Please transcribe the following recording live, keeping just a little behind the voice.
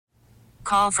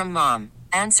call from mom.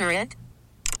 Answer it.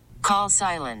 Call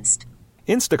silenced.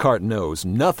 Instacart knows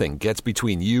nothing gets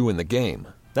between you and the game.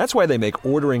 That's why they make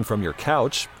ordering from your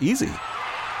couch easy.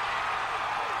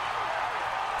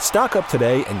 Stock up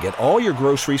today and get all your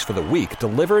groceries for the week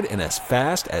delivered in as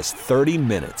fast as 30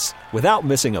 minutes without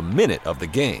missing a minute of the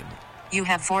game. You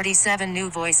have 47 new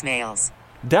voicemails.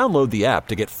 Download the app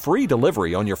to get free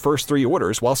delivery on your first 3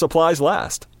 orders while supplies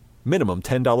last. Minimum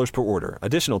 $10 per order.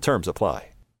 Additional terms apply.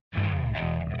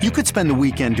 You could spend the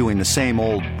weekend doing the same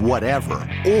old whatever,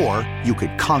 or you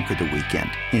could conquer the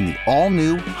weekend in the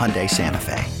all-new Hyundai Santa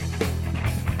Fe.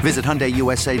 Visit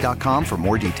HyundaiUSA.com for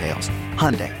more details.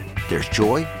 Hyundai, there's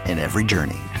joy in every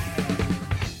journey.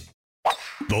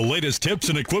 The latest tips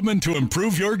and equipment to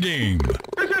improve your game.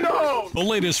 The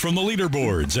latest from the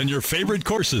leaderboards and your favorite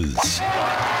courses.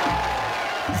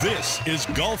 This is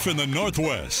Golf in the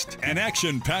Northwest, an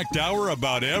action-packed hour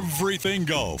about everything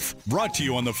golf. Brought to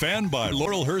you on The Fan by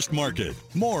Laurelhurst Market.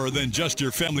 More than just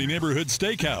your family neighborhood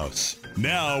steakhouse.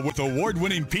 Now with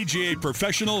award-winning PGA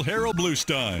professional Harold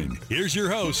Bluestein. Here's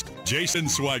your host, Jason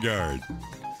Swigard.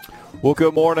 Well,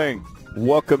 good morning.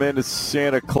 Welcome into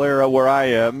Santa Clara where I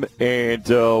am. And,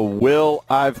 Will,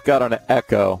 I've got an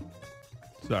echo.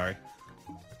 Sorry.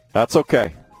 That's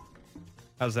okay.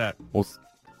 How's that? Well,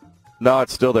 no,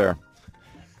 it's still there.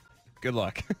 Good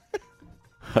luck.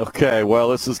 Okay, well,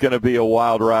 this is going to be a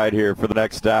wild ride here for the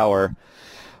next hour.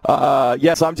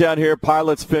 Yes, I'm down here.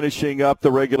 Pilots finishing up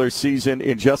the regular season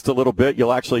in just a little bit.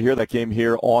 You'll actually hear that game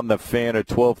here on The Fan at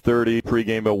 12:30,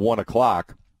 pregame at 1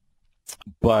 o'clock.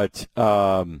 But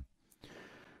for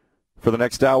the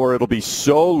next hour, it'll be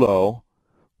solo.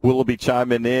 We'll be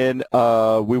chiming in.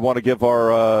 We want to give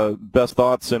our best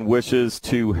thoughts and wishes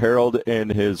to Harold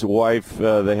and his wife.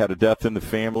 They had a death in the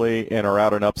family and are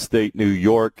out in upstate New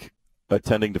York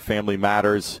attending to family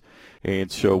matters.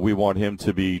 And so we want him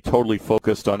to be totally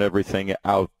focused on everything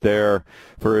out there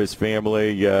for his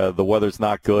family. The weather's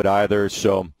not good either,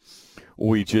 so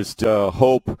we just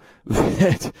hope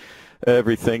that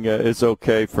everything is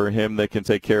okay for him. They can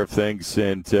take care of things,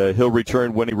 and he'll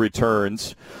return when he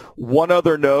returns. One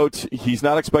other note, he's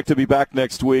not expected to be back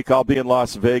next week. I'll be in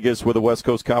Las Vegas with the West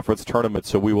Coast Conference Tournament,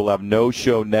 so we will have no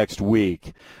show next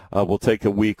week. We'll take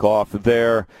a week off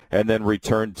there and then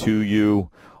return to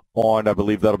you on, I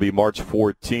believe that'll be March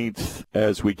 14th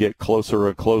as we get closer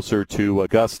and closer to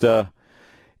Augusta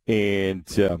and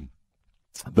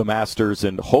the Masters,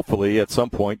 and hopefully at some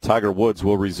point Tiger Woods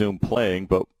will resume playing,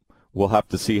 but we'll have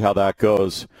to see how that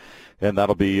goes, and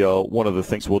that'll be one of the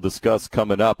things we'll discuss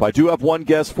coming up. I do have one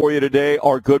guest for you today,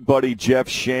 our good buddy Jeff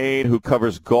Shane, who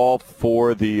covers golf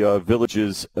for the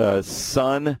Village's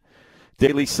Sun,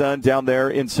 Daily Sun down there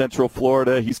in Central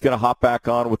Florida. He's going to hop back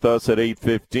on with us at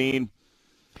 8:15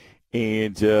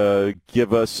 and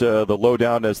give us the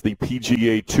lowdown as the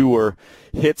PGA Tour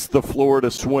hits the Florida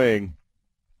swing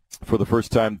for the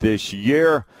first time this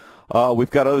year. We've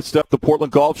got other stuff, the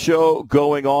Portland Golf Show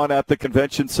going on at the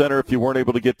Convention Center. If you weren't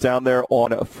able to get down there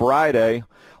on Friday,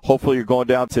 hopefully you're going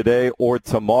down today or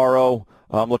tomorrow.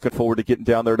 I'm looking forward to getting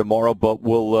down there tomorrow, but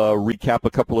we'll recap a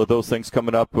couple of those things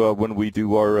coming up when we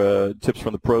do our tips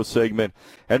from the pro segment.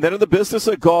 And then in the business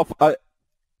of golf,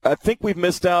 I think we've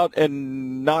missed out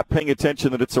and not paying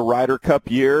attention that it's a Ryder Cup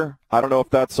year. I don't know if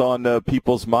that's on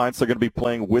people's minds. They're going to be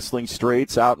playing Whistling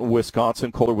Straits out in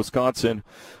Wisconsin, Kohler, Wisconsin,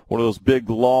 one of those big,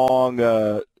 long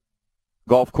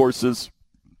golf courses.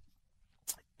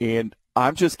 And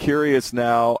I'm just curious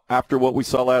now, after what we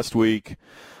saw last week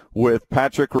with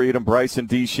Patrick Reed and Bryson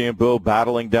DeChambeau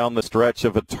battling down the stretch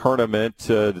of a tournament,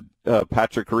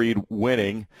 Patrick Reed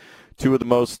winning, two of the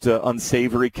most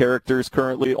unsavory characters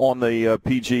currently on the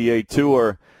PGA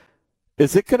Tour.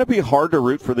 Is it going to be hard to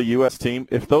root for the U.S. team?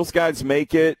 If those guys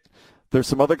make it, there's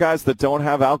some other guys that don't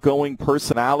have outgoing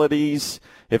personalities.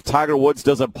 If Tiger Woods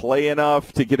doesn't play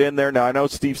enough to get in there. Now, I know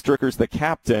Steve Stricker's the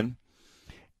captain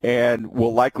and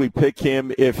will likely pick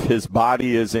him if his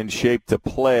body is in shape to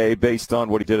play based on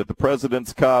what he did at the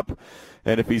President's Cup.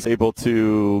 And if he's able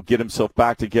to get himself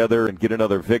back together and get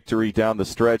another victory down the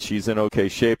stretch, he's in okay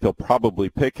shape. He'll probably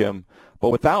pick him. But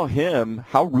without him,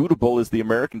 how rootable is the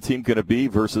American team going to be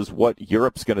versus what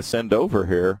Europe's going to send over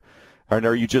here? And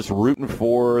are you just rooting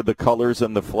for the colors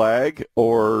and the flag,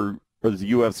 or is the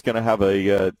U.S. going to have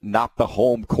a not the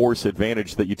home course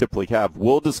advantage that you typically have?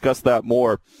 We'll discuss that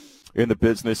more in the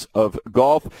business of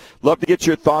golf. Love to get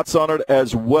your thoughts on it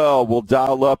as well. We'll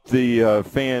dial up the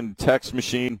fan text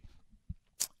machine.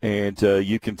 And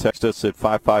you can text us at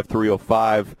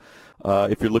 55305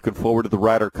 if you're looking forward to the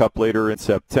Ryder Cup later in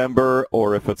September,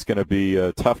 or if it's going to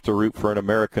be tough to root for an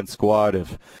American squad.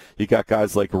 If you got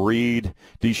guys like Reed,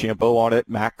 DeChambeau on it,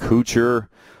 Matt Kuchar,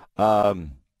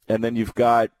 And then you've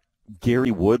got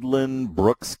Gary Woodland,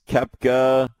 Brooks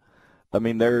Koepka. I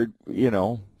mean, they're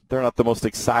not the most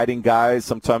exciting guys.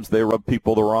 Sometimes they rub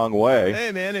people the wrong way.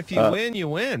 Hey, man, if you win, you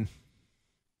win.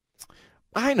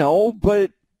 I know,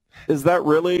 but is that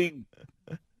really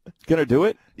going to do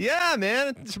it? Yeah,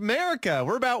 man, it's America.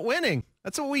 We're about winning.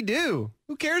 That's what we do.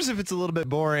 Who cares if it's a little bit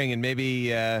boring and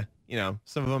maybe,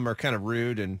 some of them are kind of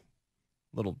rude and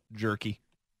a little jerky.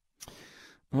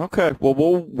 Okay, well,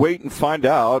 we'll wait and find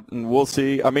out, and we'll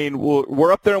see. I mean,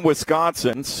 we're up there in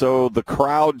Wisconsin, so the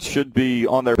crowd should be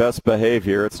on their best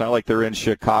behavior. It's not like they're in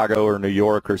Chicago or New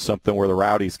York or something where the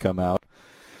rowdies come out.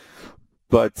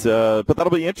 But that'll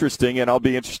be interesting, and I'll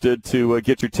be interested to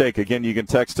get your take. Again, you can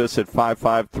text us at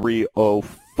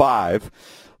 55305.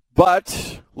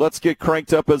 But let's get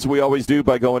cranked up as we always do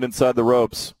by going inside the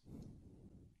ropes.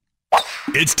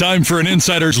 It's time for an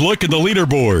insider's look at the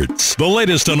leaderboards, the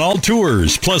latest on all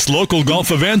tours, plus local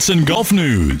golf events and golf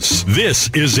news. This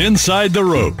is Inside the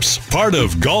Ropes, part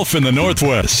of Golf in the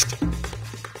Northwest.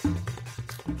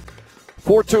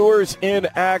 4 tours in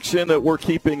action that we're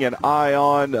keeping an eye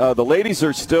on. The ladies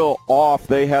are still off.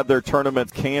 They had their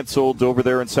tournament canceled over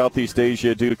there in Southeast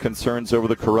Asia due to concerns over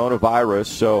the coronavirus.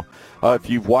 So if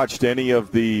you've watched any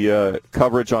of the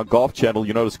coverage on Golf Channel,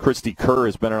 you notice Christy Kerr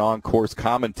has been an on-course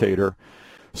commentator.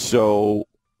 So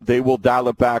they will dial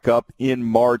it back up in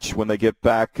March when they get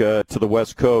back to the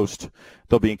West Coast.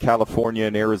 They'll be in California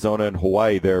and Arizona and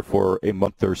Hawaii there for a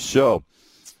month or so.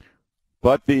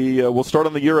 But we'll start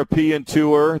on the European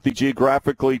Tour. The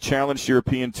geographically challenged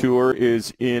European Tour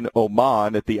is in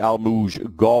Oman at the Al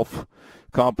Mouj Golf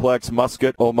Complex,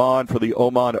 Muscat, Oman, for the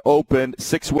Oman Open.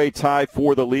 6-way tie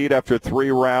for the lead after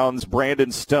 3 rounds.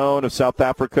 Brandon Stone of South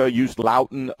Africa, Joost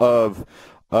Luiten of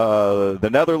the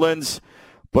Netherlands.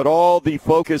 But all the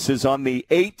focus is on the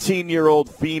 18-year-old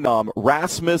phenom,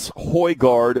 Rasmus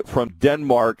Højgaard from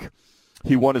Denmark.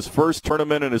 He won his first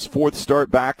tournament and his 4th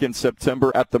start back in September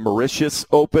at the Mauritius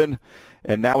Open,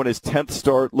 and now in his 10th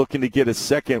start looking to get his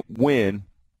 2nd win.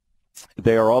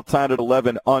 They are all tied at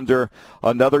 11 under.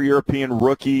 Another European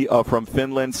rookie from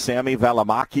Finland, Sami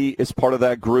Välimäki, is part of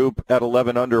that group at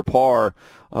 11 under par.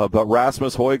 But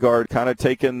Rasmus Højgaard kind of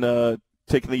taking the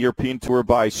European Tour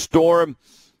by storm.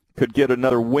 Could get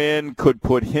another win, could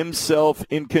put himself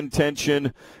in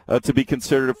contention to be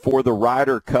considered for the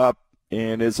Ryder Cup,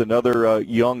 and is another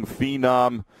young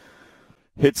phenom.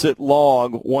 Hits it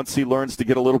long. Once he learns to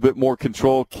get a little bit more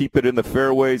control, keep it in the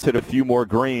fairways, hit a few more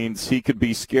greens, he could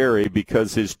be scary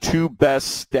because his 2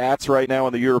 best stats right now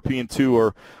on the European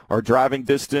Tour are driving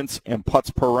distance and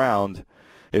putts per round.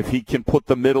 If he can put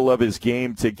the middle of his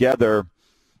game together,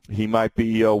 he might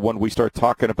be one we start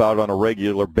talking about on a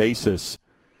regular basis.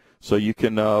 So you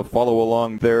can follow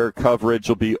along. Their coverage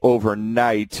will be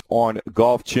overnight on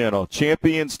Golf Channel.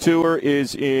 Champions Tour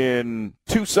is in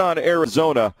Tucson,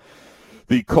 Arizona.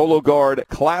 The Cologuard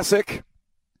Classic.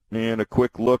 And a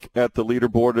quick look at the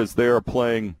leaderboard as they are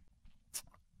playing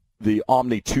the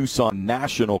Omni Tucson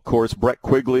National Course. Brett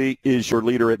Quigley is your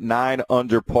leader at 9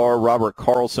 under par. Robert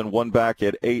Carlson one back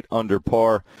at 8 under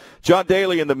par. John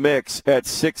Daly in the mix at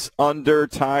 6 under,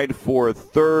 tied for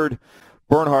 3rd.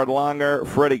 Bernhard Langer,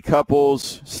 Freddie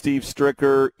Couples, Steve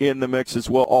Stricker in the mix as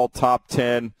well, all top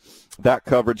 10. That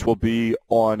coverage will be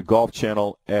on Golf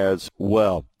Channel as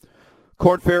well.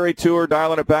 Korn Ferry Tour,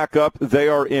 dialing it back up. They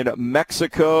are in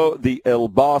Mexico, the El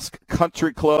Bosque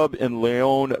Country Club in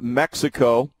Leon,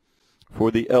 Mexico,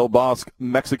 for the El Bosque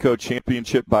Mexico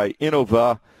Championship by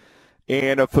Innova.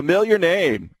 And a familiar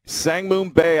name,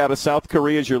 Sangmoon Bae out of South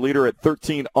Korea is your leader at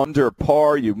 13 under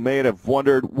par. You may have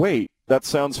wondered, wait, that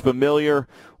sounds familiar.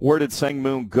 Where did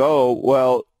Sangmoon go?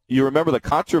 Well, you remember the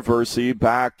controversy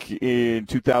back in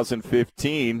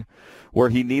 2015 where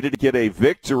he needed to get a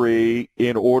victory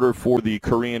in order for the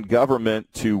Korean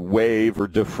government to waive or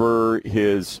defer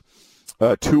his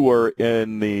tour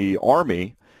in the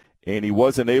Army, and he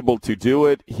wasn't able to do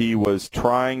it. He was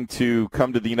trying to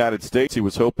come to the United States. He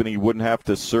was hoping he wouldn't have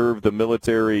to serve the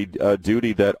military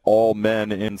duty that all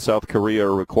men in South Korea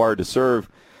are required to serve,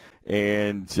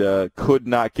 and could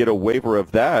not get a waiver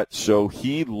of that. So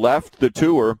he left the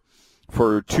tour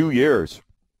for 2 years.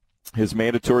 His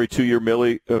mandatory 2-year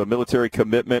military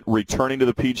commitment, returning to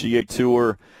the PGA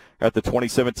Tour at the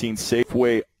 2017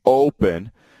 Safeway Open,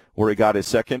 where he got his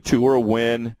 2nd tour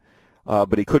win,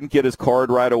 but he couldn't get his card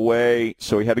right away,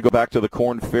 so he had to go back to the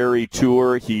Korn Ferry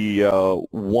Tour. He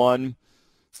won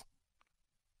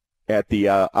at the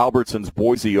Albertsons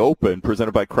Boise Open,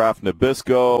 presented by Kraft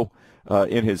Nabisco.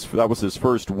 That was his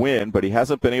first win, but he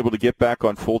hasn't been able to get back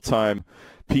on full-time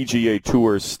PGA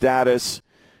Tour status.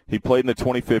 He played in the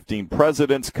 2015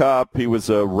 President's Cup. He was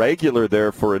a regular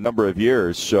there for a number of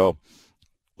years. So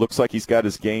looks like he's got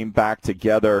his game back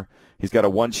together. He's got a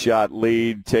one-shot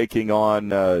lead taking on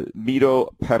Mito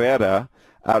Pereira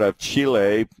out of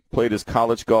Chile. Played his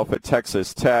college golf at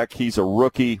Texas Tech. He's a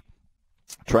rookie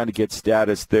trying to get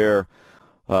status there.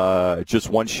 Just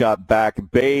one shot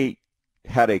back. Bay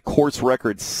had a course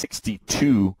record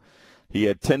 62. He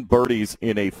had 10 birdies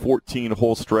in a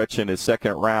 14-hole stretch in his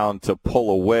second round to pull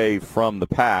away from the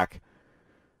pack.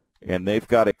 And they've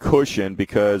got a cushion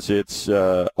because it's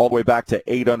all the way back to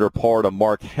 8 under par to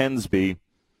Mark Hensby.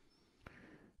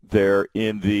 There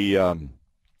in the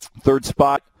third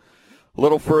spot. A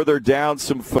little further down,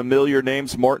 some familiar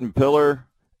names. Martin Piller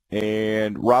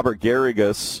and Robert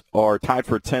Garrigus are tied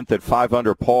for 10th at 5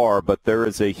 under par, but there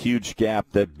is a huge gap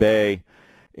that Bay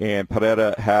and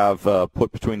Pereira have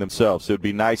put between themselves. It would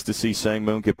be nice to see Sang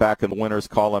Moon get back in the winner's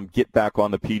column, get back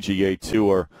on the PGA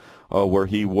Tour, where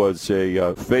he was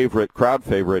a crowd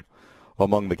favorite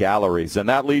among the galleries. And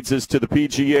that leads us to the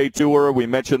PGA Tour. We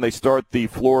mentioned they start the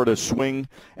Florida Swing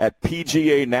at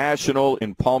PGA National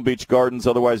in Palm Beach Gardens,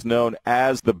 otherwise known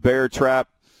as the Bear Trap.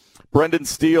 Brendan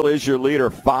Steele is your leader,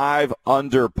 5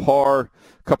 under par,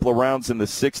 a couple of rounds in the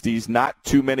 60s. Not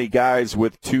too many guys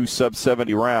with 2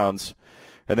 sub-70 rounds.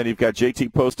 And then you've got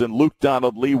JT Poston, Luke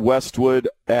Donald, Lee Westwood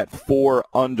at 4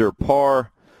 under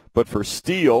par. But for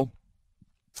Steele,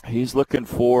 he's looking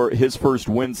for his first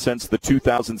win since the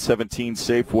 2017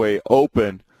 Safeway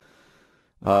Open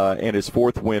and his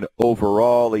 4th win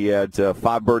overall. He had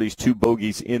 5 birdies, 2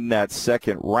 bogeys in that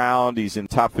second round. He's in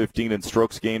top 15 in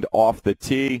strokes gained off the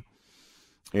tee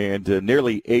and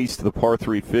nearly aced the par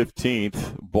 3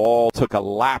 15th. Ball took a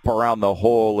lap around the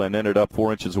hole and ended up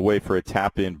 4 inches away for a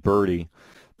tap-in birdie.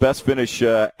 Best finish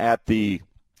at the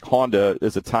Honda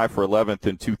is a tie for 11th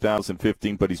in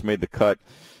 2015, but he's made the cut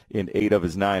in 8 of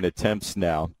his 9 attempts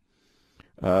now.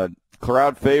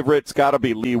 Crowd favorite's got to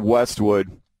be Lee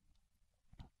Westwood.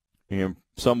 And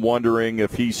some wondering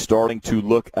if he's starting to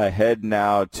look ahead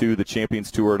now to the Champions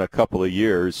Tour in a couple of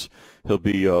years. He'll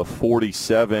be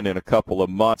 47 in a couple of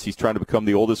months. He's trying to become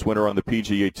the oldest winner on the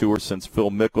PGA Tour since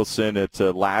Phil Mickelson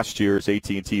at last year's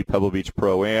AT&T Pebble Beach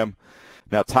Pro-Am.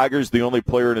 Now, Tiger's the only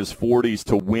player in his 40s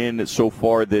to win so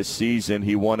far this season.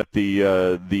 He won at the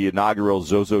inaugural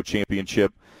Zozo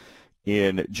Championship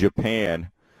in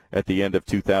Japan at the end of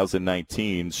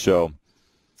 2019. So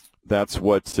that's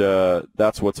what's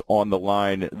on the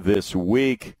line this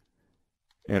week.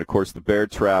 And, of course, the Bear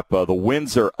Trap, the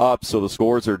winds are up, so the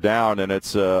scores are down, and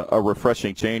it's a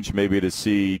refreshing change maybe to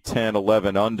see 10,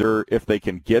 11 under, if they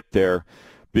can get there,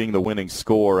 being the winning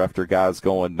score after guys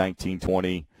going 19,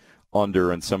 20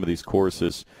 under in some of these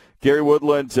courses. Gary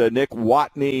Woodland, Nick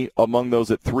Watney among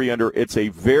those at 3 under. It's a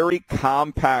very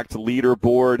compact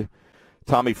leaderboard.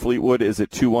 Tommy Fleetwood is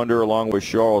at 2 under along with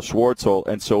Charles Schwartzel.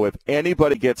 And so if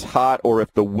anybody gets hot or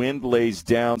if the wind lays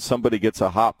down, somebody gets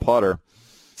a hot putter,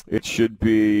 it should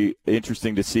be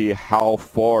interesting to see how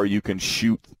far you can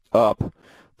shoot up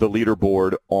the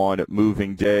leaderboard on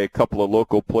moving day. A couple of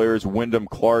local players. Wyndham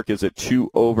Clark is at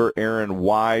 2 over. Aaron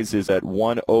Wise is at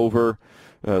 1 over.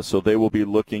 So they will be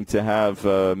looking to have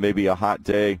maybe a hot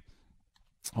day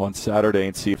on Saturday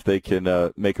and see if they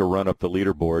can make a run up the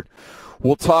leaderboard.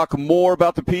 We'll talk more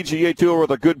about the PGA Tour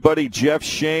with our good buddy Jeff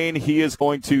Shane. He is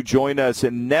going to join us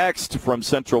next from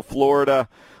Central Florida.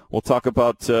 We'll talk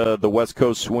about the West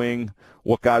Coast Swing,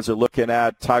 what guys are looking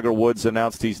at. Tiger Woods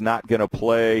announced he's not going to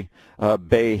play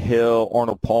Bay Hill,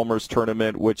 Arnold Palmer's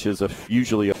tournament, which is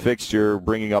usually a fixture,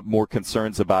 bringing up more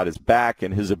concerns about his back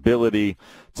and his ability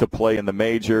to play in the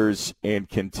majors and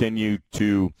continue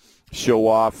to show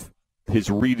off his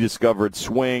rediscovered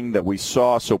swing that we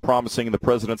saw so promising in the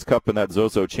President's Cup and that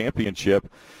Zozo Championship.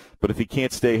 But if he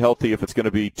can't stay healthy, if it's going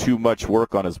to be too much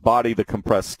work on his body, the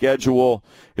compressed schedule,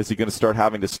 is he going to start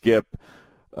having to skip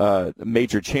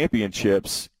major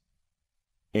championships?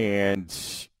 And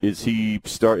is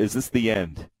this the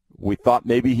end? We thought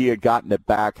maybe he had gotten it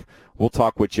back. We'll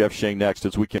talk with Jeff Shane next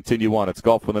as we continue on. It's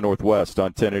Golf from the Northwest on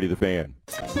 1080 The Fan.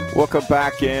 Welcome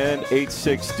back in.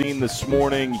 8:16 this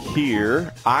morning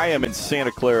here. I am in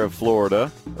Santa Clara,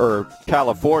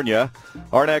 California.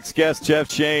 Our next guest,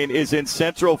 Jeff Shane, is in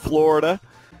Central Florida.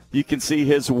 You can see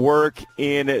his work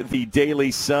in the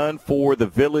Daily Sun for the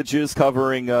Villages,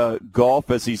 covering golf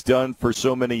as he's done for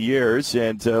so many years.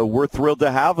 And we're thrilled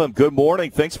to have him. Good morning.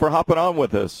 Thanks for hopping on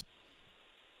with us.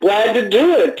 Glad to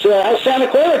do it. How's Santa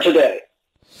Clara today?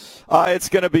 It's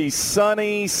going to be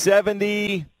sunny,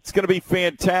 70. It's going to be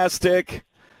fantastic.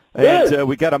 Good. And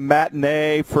we got a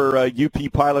matinee for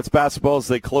UP Pilots basketball as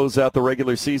they close out the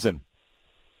regular season.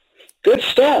 Good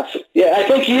stuff. Yeah, I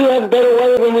think you have better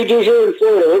weather than we do here in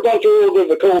Florida. We're going through a little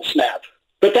bit of a cold snap.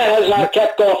 But that has not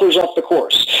kept golfers off the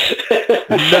course.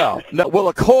 No. Well,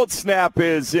 a cold snap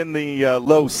is in the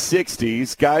low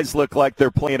 60s. Guys look like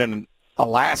they're playing in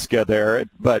Alaska there.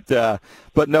 But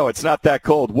no, it's not that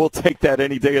cold. We'll take that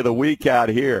any day of the week out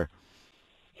here.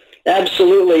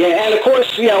 Absolutely. And, of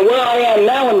course, where I am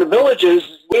now in the Villages,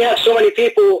 we have so many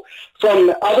people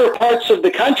from other parts of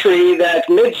the country that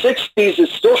mid-60s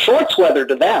is still shorts weather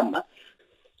to them.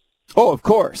 Oh, of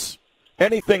course.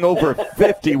 Anything over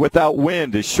 50 without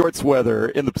wind is shorts weather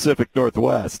in the Pacific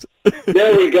Northwest.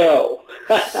 There we go.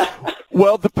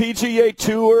 Well, the PGA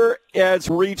Tour has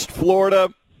reached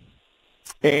Florida,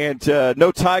 and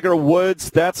no Tiger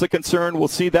Woods. That's a concern. We'll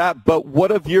see that. But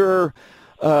what of your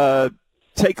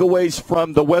takeaways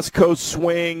from the West Coast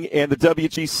swing and the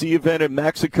WGC event in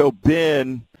Mexico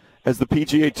been as the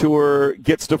PGA Tour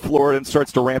gets to Florida and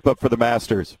starts to ramp up for the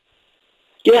Masters?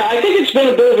 Yeah, I think it's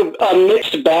been a bit of a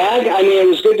mixed bag. I mean, it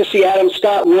was good to see Adam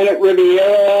Scott win at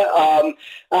Riviera.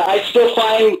 I still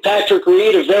find Patrick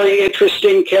Reed a very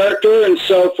interesting character, and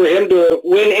so for him to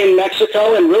win in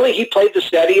Mexico, and really he played the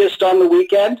steadiest on the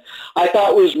weekend, I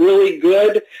thought was really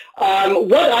good.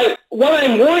 What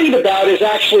I'm worried about is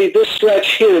actually this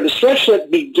stretch here, the stretch that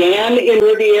began in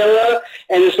Riviera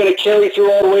and is going to carry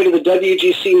through all the way to the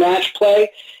WGC match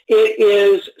play. It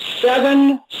is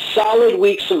 7 solid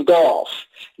weeks of golf.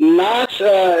 Not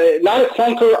a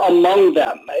clunker among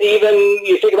them. Even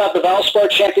you think about the Valspar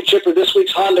Championship or this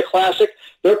week's Honda Classic,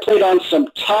 they're played on some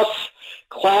tough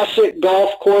classic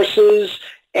golf courses,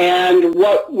 and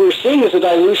what we're seeing is a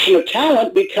dilution of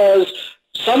talent because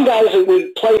some guys that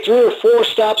would play 3 or 4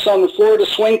 stops on the Florida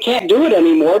swing can't do it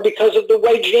anymore because of the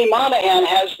way Jay Monahan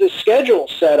has this schedule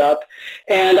set up.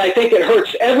 And I think it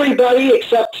hurts everybody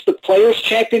except the Players'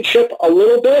 Championship a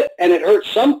little bit, and it hurts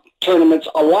some tournaments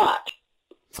a lot.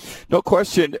 No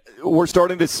question. We're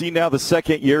starting to see now the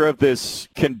second year of this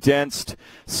condensed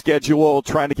schedule,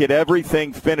 trying to get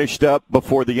everything finished up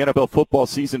before the NFL football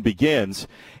season begins.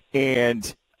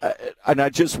 And I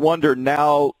just wonder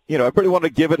now, everybody want to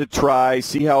give it a try,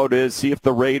 see how it is, see if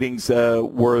the ratings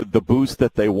were the boost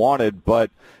that they wanted.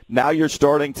 But now you're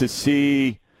starting to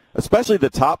see, especially the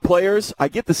top players, I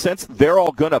get the sense they're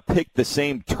all going to pick the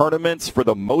same tournaments for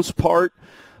the most part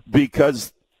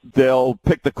because they'll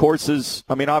pick the courses.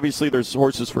 I mean, obviously there's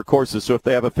horses for courses, so if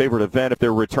they have a favorite event, if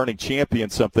they're returning champion,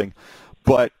 something.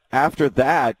 But after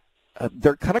that,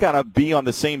 they're kind of going to be on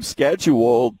the same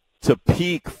schedule to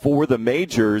peak for the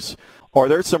majors. Are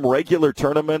there some regular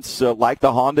tournaments like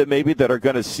the Honda maybe that are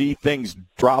going to see things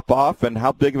drop off, and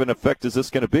how big of an effect is this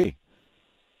going to be?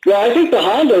 Yeah, I think the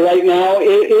Honda right now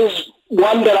is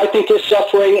one that I think is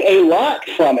suffering a lot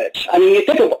from it. I mean, you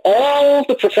think of all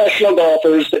the professional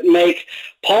golfers that make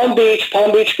Palm Beach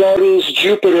Gardens,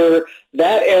 Jupiter,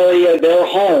 that area their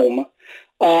home.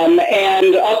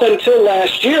 And up until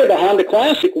last year, the Honda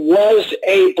Classic was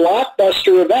a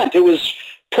blockbuster event. It was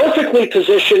perfectly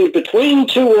positioned between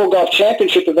 2 World Golf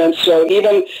Championship events. So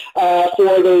even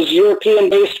for those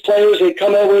European-based players, they'd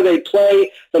come over, they'd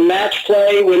play the match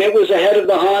play when it was ahead of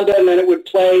the Honda, and then it would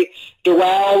play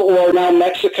Doral or now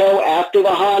Mexico after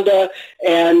the Honda.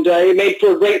 And it made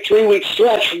for a great 3-week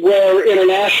stretch where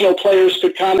international players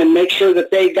could come and make sure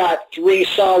that they got 3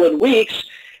 solid weeks.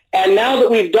 And now that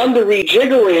we've done the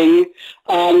rejiggering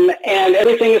and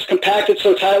everything is compacted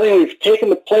so tightly, and we've taken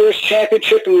the Players'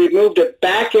 Championship and we've moved it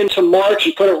back into March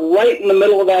and put it right in the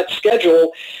middle of that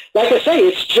schedule, like I say,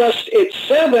 it's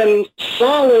 7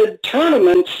 solid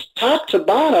tournaments top to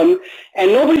bottom,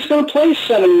 and nobody's going to play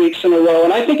 7 weeks in a row.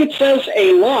 And I think it says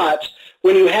a lot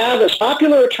when you have as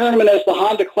popular a tournament as the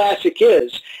Honda Classic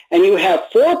is, and you have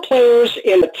 4 players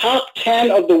in the top 10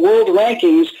 of the world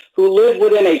rankings who live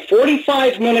within a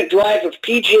 45-minute drive of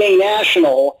PGA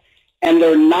National, and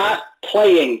they're not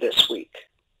playing this week.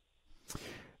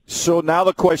 So now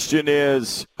the question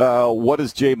is, what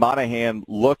does Jay Monahan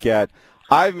look at?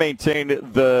 I've maintained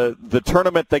the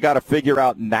tournament they got to figure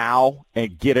out now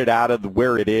and get it out of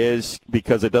where it is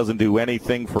because it doesn't do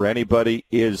anything for anybody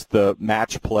is the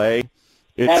match play.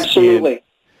 Absolutely.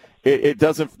 It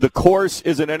doesn't. The course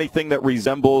isn't anything that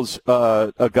resembles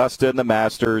Augusta and the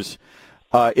Masters.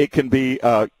 It can be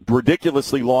a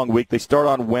ridiculously long week. They start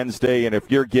on Wednesday, and if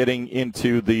you're getting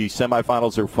into the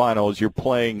semifinals or finals, you're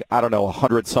playing,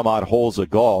 100-some-odd holes of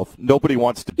golf. Nobody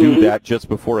wants to do that just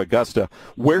before Augusta.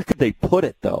 Where could they put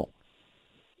it, though?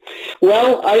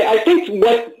 Well, I think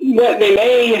what they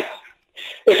may,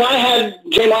 if I had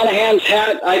Jay Monahan's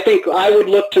hat, I think I would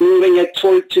look to moving it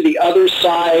to the other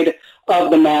side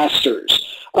of the Masters.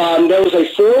 there was a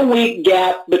 4-week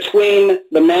gap between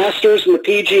the Masters and the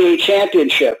PGA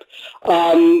Championship.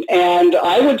 And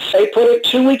I would say put it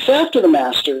 2 weeks after the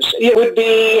Masters. It would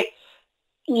be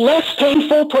less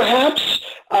painful, perhaps,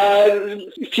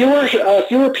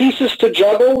 fewer pieces to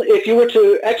juggle. If you were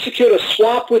to execute a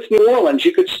swap with New Orleans,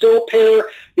 you could still pair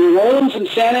New Orleans and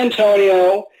San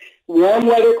Antonio, warm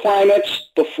weather climates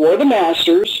before the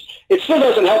Masters. It still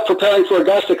doesn't help preparing for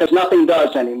Augusta because nothing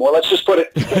does anymore. Let's just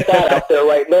put that out there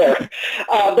right there.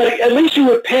 But at least you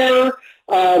would pair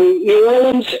New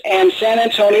Orleans and San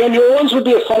Antonio. New Orleans would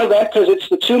be a fun event because it's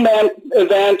the two-man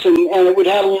event, and it would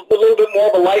have a little bit more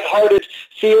of a lighthearted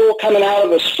feel coming out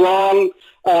of a strong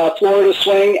Florida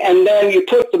swing. And then you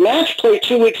put the match play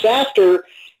 2 weeks after,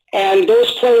 and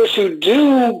those players who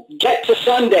do get to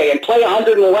Sunday and play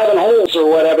 111 holes or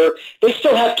whatever, they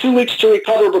still have 2 weeks to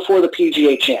recover before the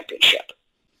PGA Championship.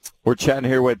 We're chatting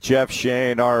here with Jeff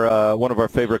Shane, our one of our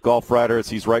favorite golf writers.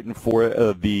 He's writing for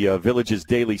the Village's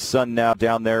Daily Sun now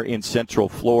down there in Central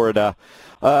Florida.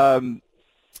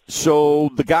 So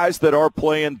the guys that are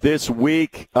playing this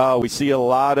week, we see a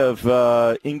lot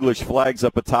of English flags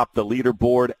up atop the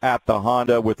leaderboard at the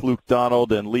Honda with Luke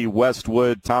Donald and Lee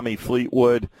Westwood, Tommy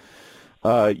Fleetwood.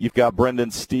 You've got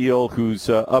Brendan Steele, who's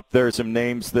up there. Some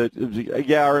names that,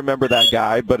 I remember that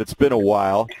guy, but it's been a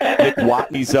while. Nick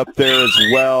Watney's up there as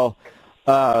well.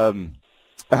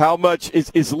 How much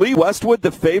is Lee Westwood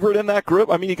the favorite in that group?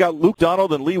 I mean, you got Luke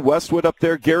Donald and Lee Westwood up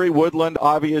there. Gary Woodland,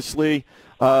 obviously,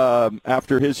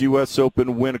 after his U.S.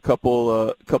 Open win a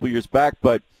couple years back.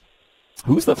 But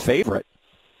who's the favorite?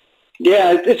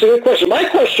 Yeah, it's a good question. My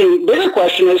bigger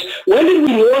question is, when did we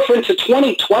morph into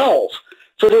 2012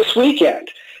 for this weekend?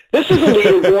 This is a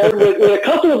leaderboard with a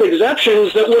couple of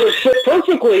exceptions that would have fit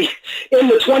perfectly in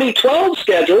the 2012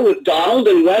 schedule with Donald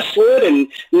and Westwood and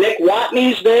Nick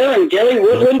Watney's there, and Gary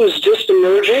Woodland was just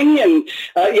emerging, and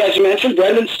as you mentioned,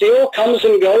 Brendan Steele comes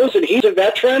and goes, and he's a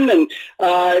veteran, and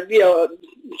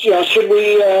should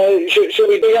we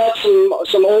dig out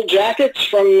some old jackets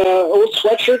from old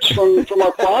sweatshirts from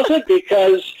our closet,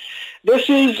 because This.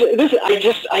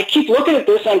 I keep looking at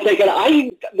this. I'm thinking,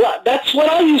 that's what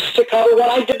I used to cover when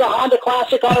I did the Honda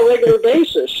Classic on a regular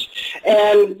basis.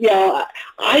 And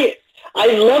I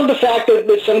love the fact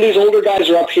that some of these older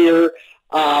guys are up here.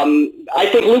 I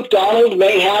think Luke Donald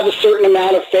may have a certain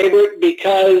amount of favorite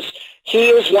because he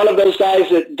is one of those guys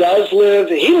that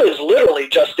he lives literally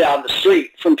just down the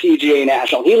street from PGA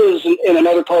National. He lives in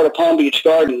another part of Palm Beach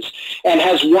Gardens and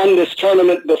has won this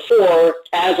tournament before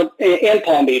in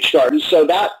Palm Beach Gardens. So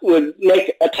that would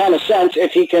make a ton of sense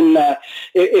if he can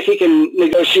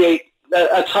negotiate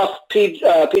a tough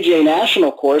PGA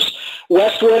National course.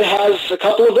 Westwood has a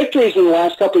couple of victories in the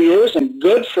last couple of years, and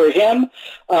good for him.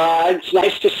 It's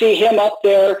nice to see him up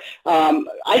there.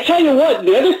 I tell you what,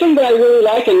 the other thing that I really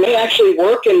like and may actually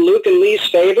work in Luke and Lee's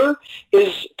favor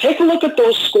is take a look at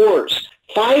those scores.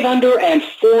 5 under and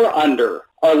 4 under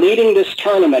are leading this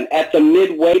tournament at the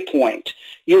midway point.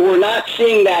 You were not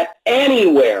seeing that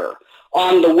anywhere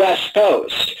on the West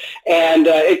Coast. And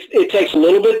it takes a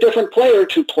little bit different player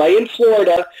to play in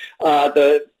Florida.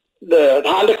 The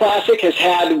Honda Classic has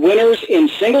had winners in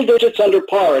single digits under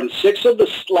par in 6 of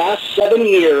the last 7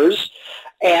 years.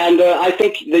 And I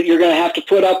think that you're going to have to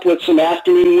put up with some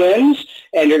afternoon winds,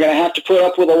 and you're going to have to put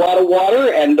up with a lot of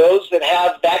water. And those that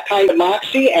have that kind of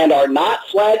moxie and are not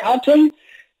flag hunting,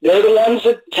 they're the ones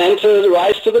that tend to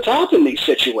rise to the top in these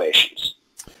situations.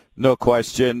 No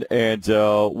question, and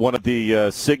one of the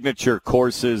signature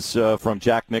courses from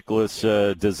Jack Nicklaus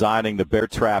designing the Bear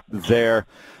Trap there.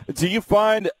 Do you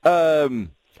find,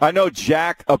 I know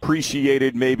Jack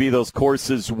appreciated maybe those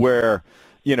courses where,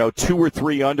 2 or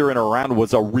 3 under and around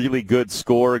was a really good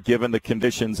score given the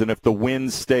conditions, and if the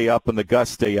winds stay up and the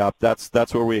gusts stay up, that's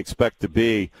where we expect to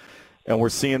be. And we're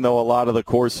seeing, though, a lot of the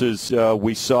courses,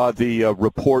 we saw the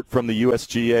report from the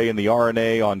USGA and the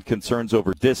R&A on concerns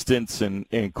over distance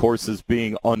and courses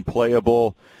being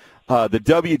unplayable. The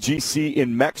WGC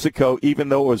in Mexico, even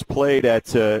though it was played at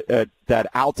that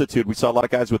altitude, we saw a lot of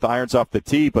guys with irons off the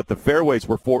tee, but the fairways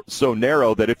were so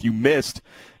narrow that if you missed,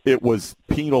 it was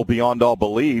penal beyond all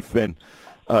belief. And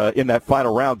in that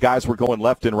final round, guys were going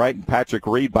left and right, and Patrick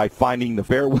Reed, by finding the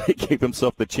fairway, gave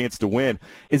himself the chance to win.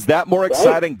 Is that more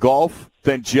exciting golf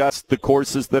than just the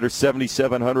courses that are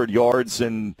 7,700 yards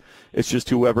and it's just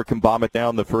whoever can bomb it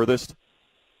down the furthest?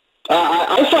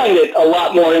 I find it a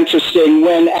lot more interesting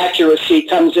when accuracy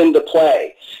comes into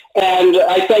play. And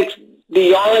I think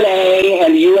the R&A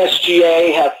and the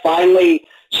USGA have finally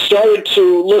started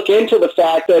to look into the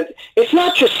fact that it's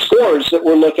not just scores that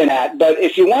we're looking at, but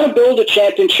if you want to build a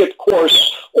championship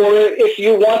course, or if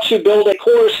you want to build a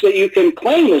course that you can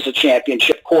claim as a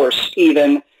championship course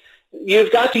even,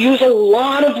 you've got to use a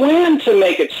lot of land to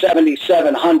make it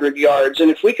 7,700 yards. And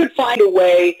if we could find a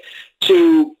way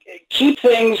to keep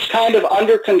things kind of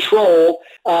under control,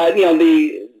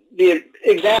 the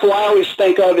example I always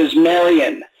think of is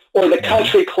Marion or the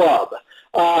Country Club.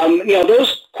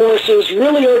 Those courses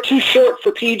really are too short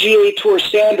for PGA Tour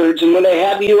standards. And when they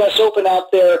had the U.S. Open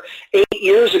out there 7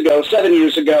 years ago,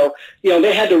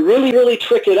 they had to really, really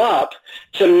trick it up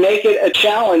to make it a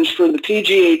challenge for the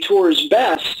PGA Tour's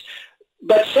best.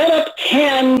 But setup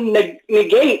can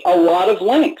negate a lot of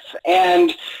length.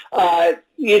 And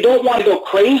you don't want to go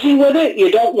crazy with it.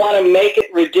 You don't want to make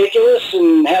it ridiculous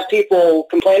and have people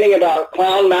complaining about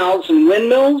clown mouths and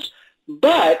windmills.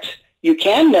 But you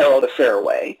can narrow the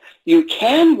fairway. You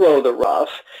can grow the rough.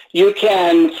 You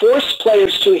can force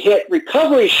players to hit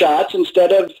recovery shots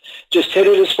instead of just hit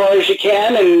it as far as you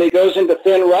can and it goes into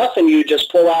thin rough and you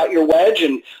just pull out your wedge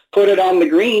and put it on the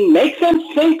green. Make them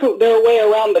think their way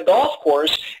around the golf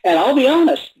course. And I'll be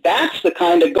honest, that's the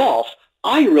kind of golf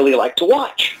I really like to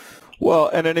watch. Well,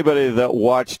 and anybody that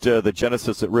watched the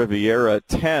Genesis at Riviera,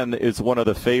 10 is one of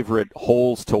the favorite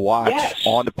holes to watch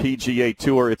on the PGA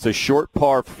Tour. It's a short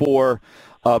par 4,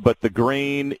 but the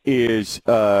green is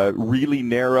really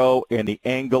narrow, and the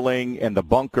angling and the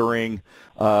bunkering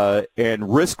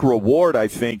and risk-reward, I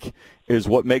think, is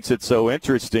what makes it so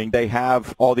interesting.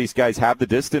 All these guys have the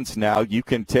distance now. You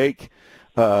can take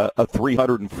a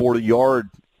 340-yard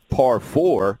par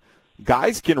 4.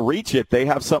 Guys can reach it. They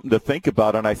have something to think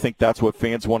about, and I think that's what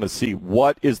fans want to see.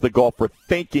 What is the golfer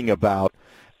thinking about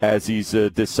as he's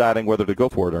deciding whether to go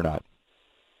for it or not?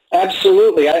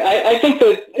 Absolutely. I think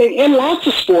that in lots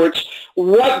of sports,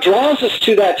 what draws us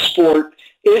to that sport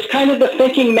is kind of the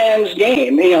thinking man's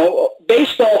game.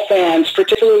 Baseball fans,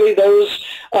 particularly those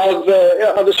of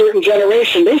a certain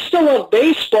generation, they still love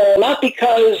baseball, not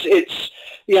because it's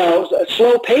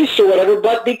slow pace or whatever,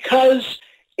 but because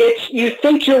you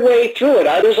think your way through it.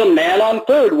 There's a man on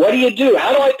third. What do you do?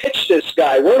 How do I pitch this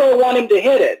guy? Where do I want him to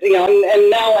hit it?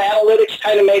 And now analytics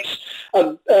kind of makes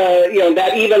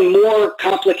that even more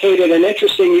complicated and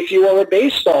interesting if you are a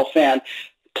baseball fan.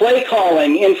 Play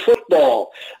calling in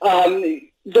football.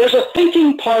 There's a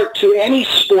thinking part to any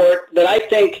sport that I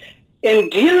think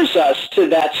endears us to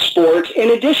that sport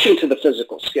in addition to the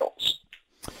physical skills.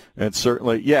 And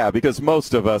certainly, yeah, because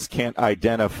most of us can't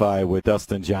identify with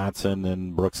Dustin Johnson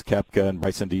and Brooks Koepka and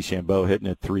Bryson DeChambeau hitting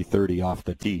at 330 off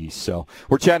the tee. So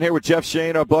we're chatting here with Jeff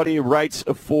Shane, our buddy, writes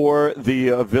for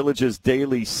the Villages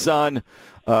Daily Sun,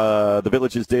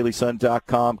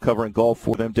 thevillagesdailysun.com, covering golf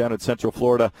for them down in Central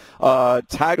Florida.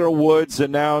 Tiger Woods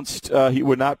announced he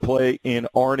would not play in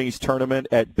Arnie's tournament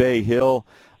at Bay Hill.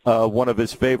 One of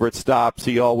his favorite stops.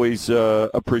 He always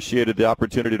appreciated the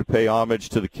opportunity to pay homage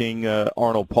to the King,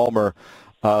 Arnold Palmer,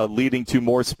 leading to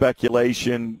more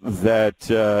speculation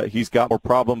that he's got more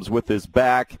problems with his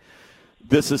back.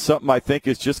 This is something I think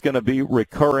is just going to be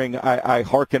recurring. I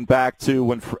hearken back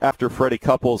to after Freddie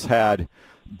Couples had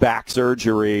back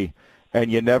surgery, and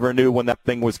you never knew when that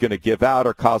thing was going to give out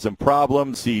or cause him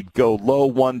problems. He'd go low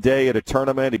one day at a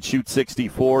tournament. He'd shoot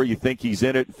 64. You think he's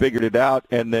in it and figured it out,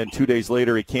 and then 2 days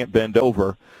later he can't bend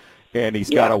over, and he's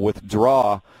got to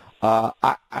withdraw.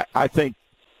 I think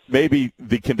maybe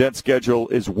the condensed schedule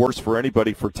is worse for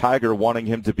anybody for Tiger, wanting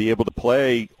him to be able to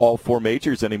play all 4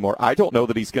 majors anymore. I don't know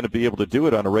that he's going to be able to do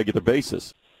it on a regular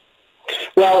basis.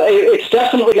 Well, it's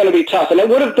definitely going to be tough, and it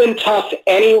would have been tough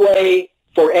anyway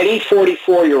for any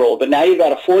 44-year-old. But now you've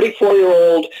got a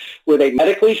 44-year-old with a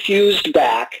medically fused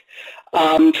back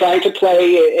trying to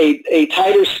play a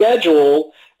tighter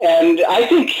schedule. And I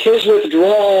think his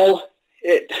withdrawal,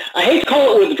 I hate to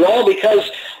call it withdrawal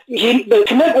because the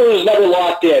commitment was never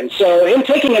locked in. So him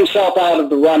taking himself out of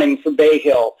the running for Bay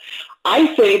Hill, I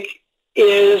think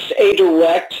is a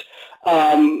direct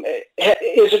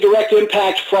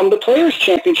impact from the Players'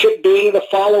 Championship being the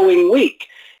following week.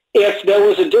 If there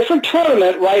was a different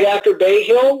tournament right after Bay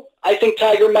Hill, I think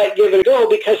Tiger might give it a go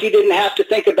because he didn't have to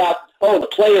think about, the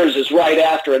Players is right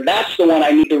after, and that's the one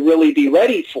I need to really be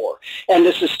ready for. And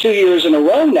this is 2 years in a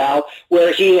row now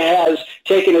where he has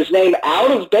taken his name out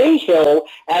of Bay Hill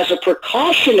as a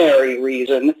precautionary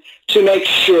reason to make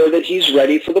sure that he's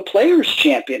ready for the Players'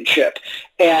 Championship.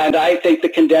 And I think the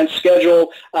condensed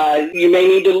schedule, you may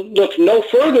need to look no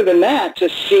further than that to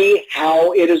see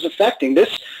how it is affecting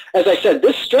this. As I said,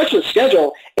 this stretch of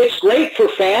schedule, it's great for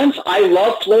fans. I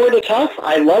love Florida Tough.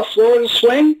 I love Florida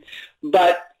Swing.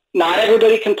 But not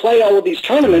everybody can play all of these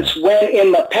tournaments when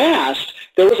in the past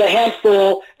there was a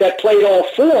handful that played all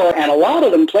 4, and a lot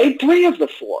of them played 3 of the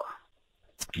 4.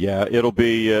 Yeah, it'll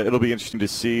be interesting to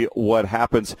see what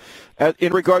happens.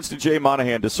 In regards to Jay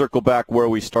Monahan, to circle back where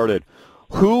we started,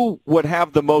 Who would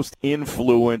have the most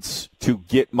influence to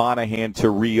get Monahan to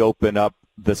reopen up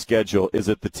the schedule? Is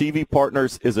it the TV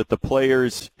partners? Is it the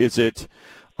players? Is it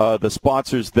the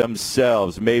sponsors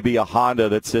themselves? Maybe a Honda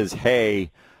that says,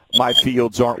 hey, my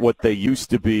fields aren't what they used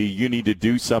to be. You need to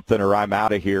do something or I'm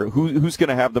out of here. Who's going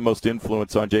to have the most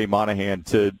influence on Jay Monahan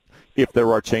if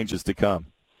there are changes to come?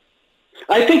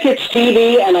 I think it's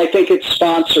TV and I think it's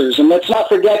sponsors. And let's not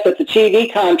forget that the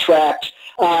TV contract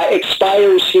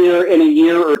expires here in a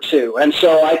year or two. And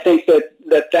so I think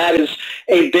that is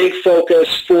a big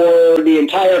focus for the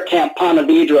entire Camp Ponte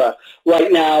Vedra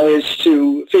right now, is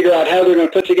to figure out how they're going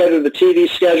to put together the TV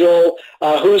schedule,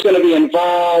 who's going to be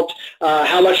involved,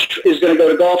 how much is going to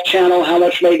go to Golf Channel, how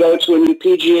much may go to a new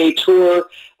PGA Tour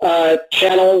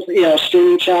channel,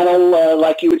 streaming channel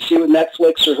like you would see with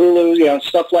Netflix or Hulu,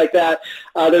 stuff like that.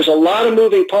 There's a lot of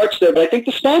moving parts there, but I think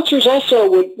the sponsors also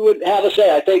would have a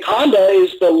say. I think Honda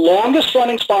is the longest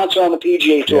running sponsor on the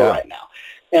PGA Tour right now.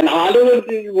 And Honda would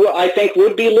be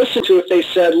listened to if they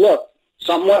said, look,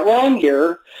 something went wrong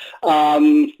here.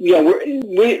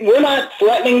 We're not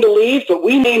threatening to leave, but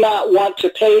we may not want to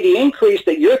pay the increase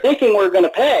that you're thinking we're going to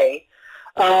pay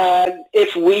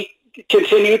if we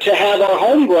continue to have our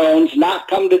homegrowns not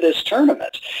come to this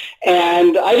tournament.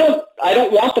 And I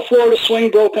don't want the Florida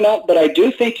swing broken up, but I do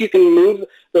think you can move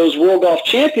those World Golf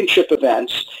Championship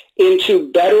events into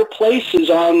better places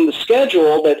on the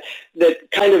schedule that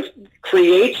kind of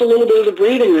creates a little bit of the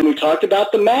breathing room. We talked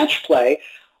about the match play.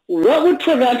 What would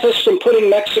prevent us from putting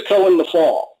Mexico in the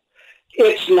fall?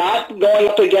 It's not going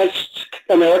up against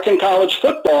American college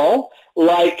football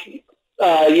like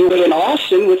you would in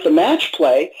Austin with the match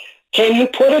play. Can you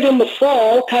put it in the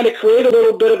fall, kind of create a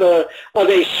little bit of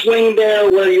a swing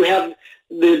there where you have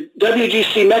the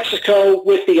WGC Mexico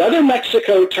with the other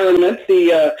Mexico tournament,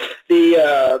 the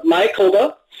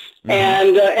Mayakoba,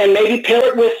 and maybe pair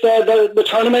it with the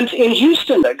tournament in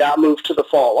Houston that got moved to the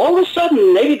fall. All of a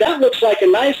sudden, maybe that looks like a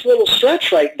nice little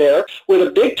stretch right there with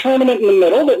a big tournament in the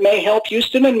middle that may help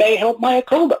Houston and may help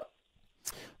Mayakoba.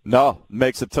 No,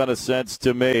 makes a ton of sense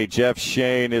to me. Jeff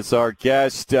Shane is our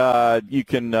guest. You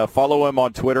can follow him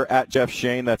on Twitter at Jeff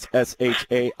Shane. That's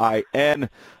SHAIN.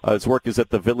 His work is at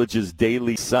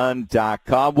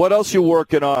thevillagesdailysun.com. What else you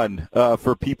working on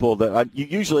for people that you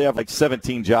usually have like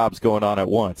 17 jobs going on at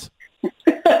once?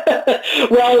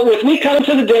 Well, with me coming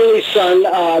to the Daily Sun,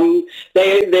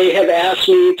 they have asked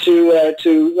me to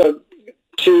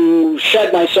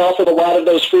shed myself with a lot of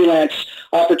those freelance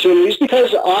opportunities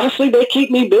because, honestly, they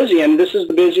keep me busy, and this is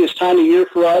the busiest time of year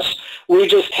for us. We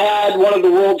just had one of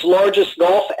the world's largest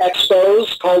golf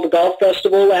expos called the Golf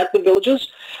Festival at the Villages.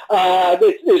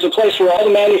 There's a place where all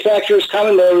the manufacturers come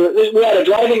in. We had a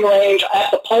driving range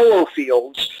at the polo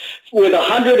fields with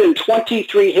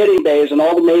 123 hitting bays and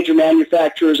all the major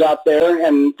manufacturers out there,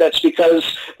 and that's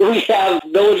because we have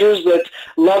villagers that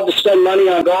love to spend money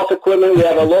on golf equipment. We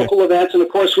have our local events, and of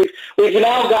course we've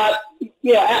now got,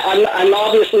 I'm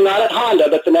obviously not at Honda,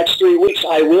 but the next 3 weeks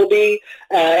I will be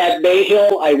at Bay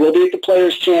Hill, I will be at the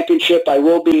Players Championship, I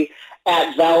will be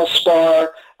at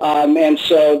Valspar, and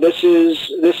so this is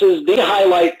the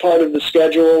highlight part of the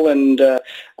schedule, and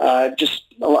just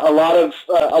a lot of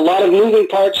moving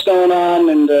parts going on,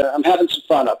 and I'm having some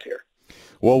fun up here.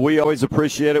 Well, we always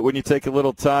appreciate it when you take a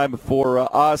little time for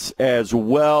us as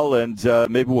well, and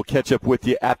maybe we'll catch up with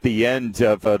you at the end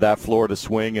of that Florida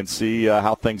swing and see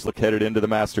how things look headed into the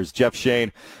Masters. Jeff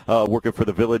Shane, working for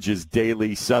the Villages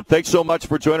Daily Sun. Thanks so much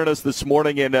for joining us this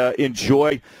morning, and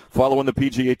enjoy following the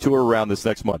PGA Tour around this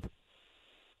next month.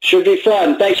 Should be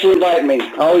fun. Thanks for inviting me.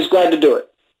 Always glad to do it.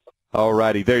 All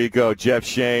righty, there you go, Jeff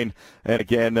Shane. And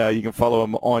again, you can follow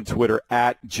him on Twitter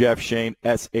at Jeff Shane,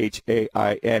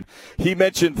 SHAIN. He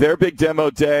mentioned their big demo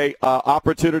day,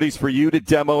 opportunities for you to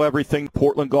demo everything.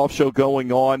 Portland Golf Show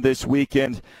going on this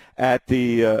weekend at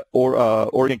the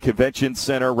Oregon Convention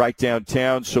Center right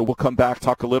downtown. So we'll come back,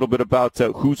 talk a little bit about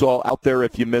who's all out there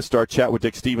if you missed our chat with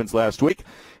Dick Stevens last week.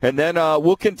 And then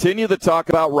we'll continue the talk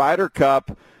about Ryder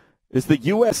Cup. Is the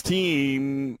U.S.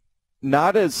 team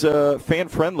not as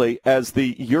fan-friendly as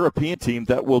the European team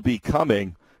that will be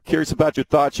coming? Curious about your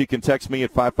thoughts. You can text me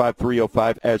at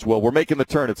 55305 as well. We're making the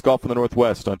turn. It's Golf in the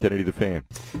Northwest on 1080 The Fan.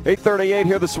 8:38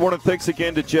 here this morning. Thanks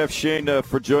again to Jeff Shane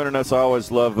for joining us. I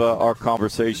always love our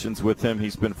conversations with him.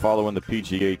 He's been following the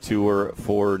PGA Tour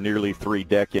for nearly 3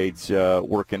 decades,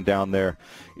 working down there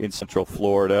in Central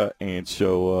Florida. And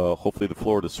so hopefully the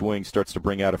Florida swing starts to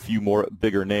bring out a few more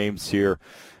bigger names here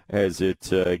as it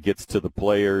gets to the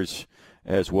Players,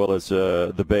 as well as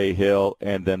the Bay Hill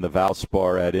and then the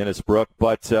Valspar at Innisbrook.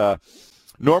 But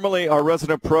Normally, our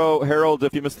resident pro, Harold,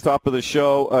 if you missed the top of the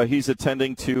show, he's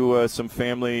attending to some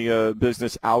family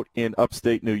business out in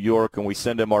upstate New York, and we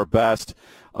send him our best.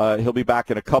 He'll be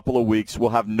back in a couple of weeks. We'll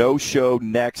have no show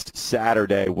next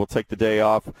Saturday. We'll take the day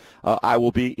off. I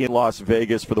will be in Las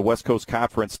Vegas for the West Coast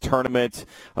Conference Tournament,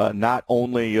 not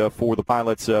only for the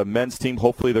Pilots men's team.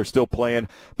 Hopefully they're still playing,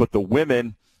 but the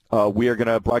women, we are going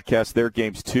to broadcast their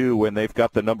games too, and they've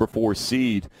got the number 4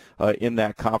 seed in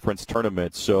that conference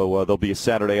tournament. So there'll be a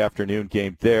Saturday afternoon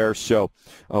game there. So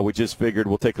we just figured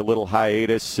we'll take a little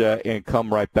hiatus and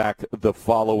come right back the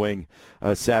following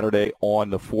Saturday on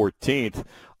the 14th.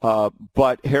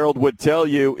 But Harold would tell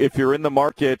you, if you're in the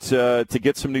market to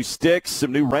get some new sticks,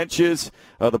 some new wrenches,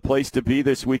 the place to be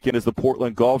this weekend is the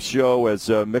Portland Golf Show, as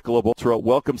Michelob Ultra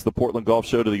welcomes the Portland Golf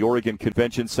Show to the Oregon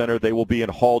Convention Center. They will be in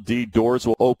Hall D. Doors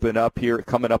will open up here,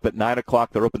 coming up at 9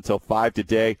 o'clock. They're open until 5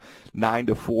 today, 9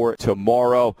 to 4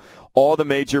 tomorrow. All the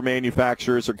major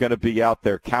manufacturers are going to be out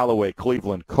there: Callaway,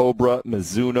 Cleveland, Cobra,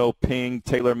 Mizuno, Ping,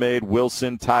 TaylorMade,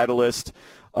 Wilson, Titleist.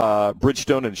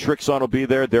 Bridgestone and Srixon will be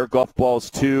there. Their golf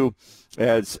balls, too,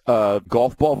 as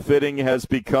golf ball fitting has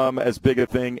become as big a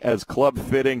thing as club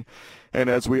fitting. And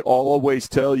as we always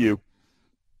tell you,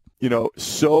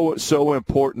 so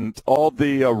important. All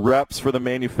the reps for the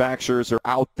manufacturers are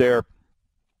out there,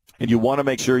 and you want to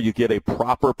make sure you get a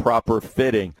proper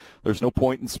fitting. There's no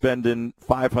point in spending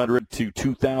 $500 to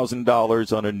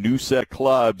 $2,000 on a new set of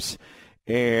clubs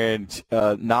and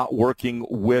not working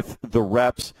with the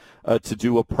reps to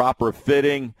do a proper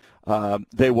fitting.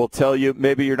 They will tell you,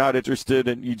 maybe you're not interested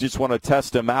and you just want to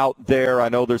test them out there. I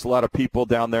know there's a lot of people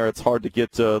down there. It's hard to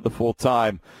get the full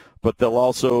time, but they'll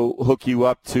also hook you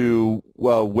up to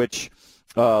which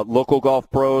local golf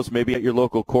pros, maybe at your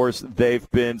local course, they've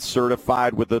been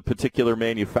certified with a particular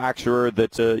manufacturer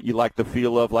that you like the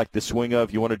feel of, like the swing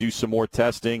of. You want to do some more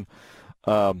testing.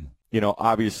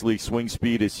 Obviously swing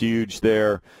speed is huge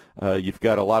there. You've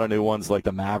got a lot of new ones like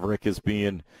the Maverick is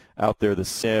being out there, the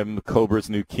Sim, Cobra's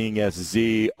new King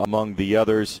SZ, among the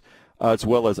others, as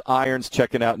well as irons,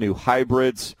 checking out new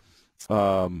hybrids.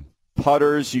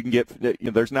 Putters, you can get,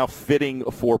 there's now fitting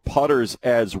for putters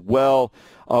as well,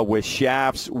 with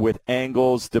shafts, with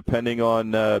angles, depending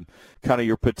on kind of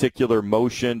your particular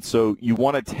motion. So you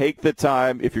want to take the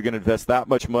time, if you're going to invest that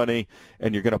much money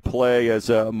and you're going to play as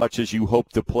much as you hope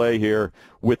to play here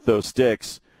with those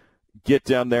sticks, get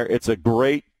down there. It's a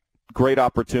great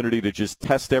opportunity to just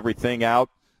test everything out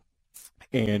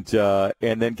and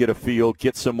then get a feel,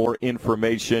 get some more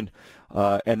information,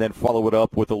 and then follow it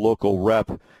up with a local rep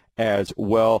as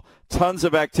well. Tons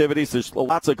of activities. There's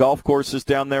lots of golf courses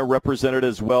down there represented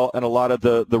as well, and a lot of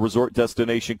the resort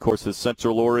destination courses,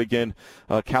 Central Oregon,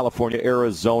 California,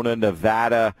 Arizona,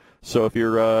 Nevada. So if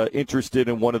you're interested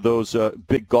in one of those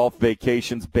big golf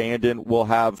vacations, Bandon will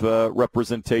have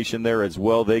representation there as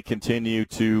well. They continue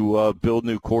to build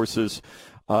new courses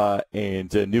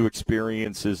and new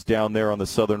experiences down there on the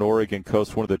Southern Oregon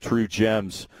coast, one of the true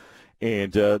gems.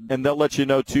 And they'll let you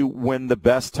know, too, when the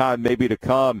best time maybe to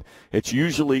come. It's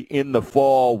usually in the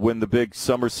fall when the big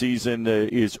summer season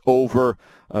is over.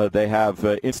 They have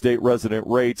in-state resident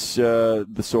rates, so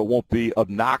it won't be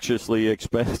obnoxiously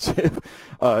expensive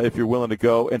if you're willing to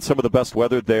go. And some of the best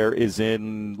weather there is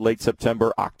in late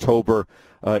September, October,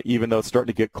 even though it's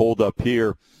starting to get cold up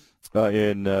here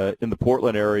in the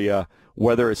Portland area.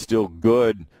 Weather is still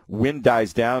good. Wind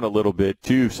dies down a little bit,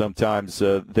 too, sometimes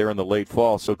there in the late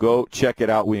fall. So go check it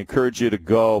out. We encourage you to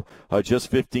go. Just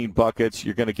 15 buckets.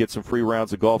 You're going to get some free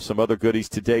rounds of golf, some other goodies.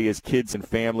 Today is Kids and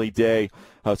Family Day.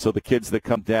 So the kids that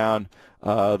come down,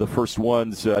 the first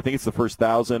ones, I think it's the first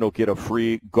 1,000, will get a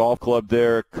free golf club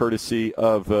there, courtesy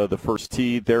of the First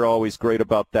Tee. They're always great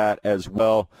about that as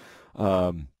well.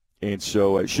 And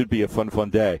so it should be a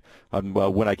fun day.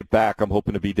 When I get back, I'm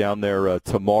hoping to be down there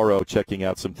tomorrow checking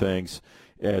out some things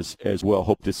as well.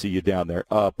 Hope to see you down there.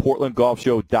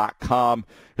 PortlandGolfShow.com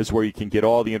is where you can get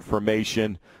all the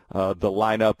information, the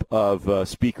lineup of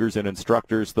speakers and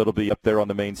instructors that'll be up there on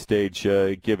the main stage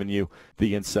giving you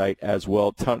the insight as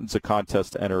well. Tons of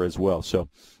contests to enter as well. So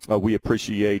we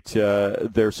appreciate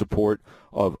their support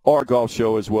of our golf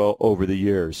show as well over the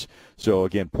years. So,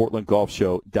 again,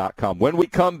 PortlandGolfShow.com. When we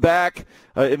come back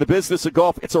in the business of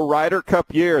golf, it's a Ryder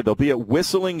Cup year. They'll be at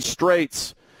Whistling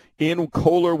Straits in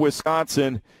Kohler,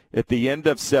 Wisconsin at the end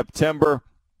of September.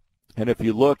 And if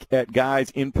you look at guys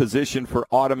in position for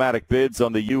automatic bids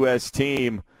on the U.S.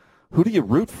 team, who do you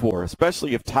root for,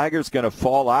 especially if Tiger's going to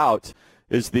fall out?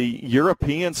 Is the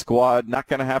European squad not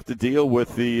going to have to deal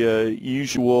with the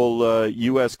usual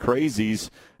U.S. crazies?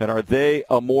 And are they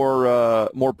a more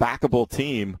backable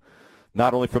team,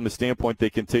 not only from the standpoint they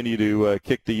continue to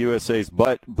kick the USA's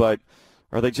butt, but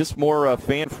Are they just more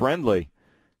fan-friendly?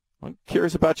 I'm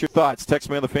curious about your thoughts. Text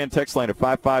me on the Fan text line at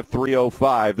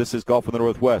 55305. This is Golf in the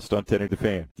Northwest on 1080 The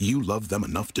Fan. You love them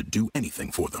enough to do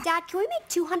anything for them. Dad, can we make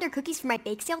 200 cookies for my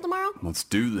bake sale tomorrow? Let's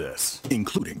do this.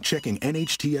 Including checking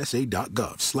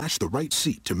NHTSA.gov/the right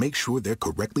seat to make sure they're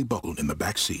correctly buckled in the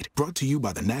back seat. Brought to you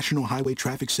by the National Highway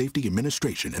Traffic Safety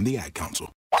Administration and the Ad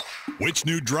Council. Which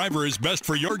new driver is best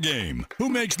for your game? Who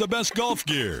makes the best golf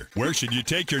gear? Where should you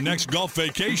take your next golf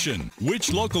vacation?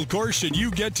 Which local course should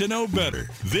you get to know better?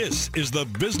 This is the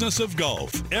Business of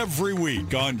Golf every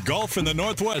week on Golf in the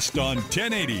Northwest on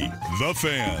 1080 The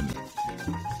Fan.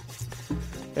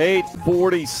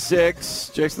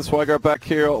 8:46. Jason Swigart back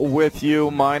here with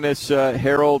you, minus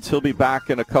Harold. He'll be back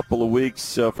in a couple of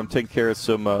weeks from taking care of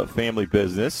some family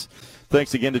business.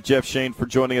 Thanks again to Jeff Shane for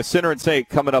joining us. Center and State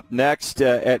coming up next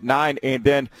at 9. And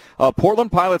then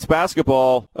Portland Pilots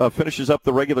basketball finishes up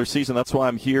the regular season. That's why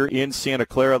I'm here in Santa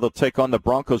Clara. They'll take on the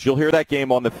Broncos. You'll hear that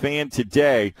game on the Fan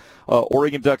today.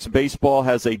 Oregon Ducks baseball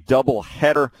has a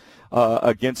doubleheader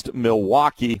against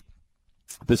Milwaukee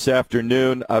this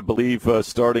afternoon, I believe,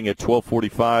 starting at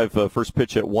 12:45, first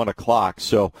pitch at 1 o'clock.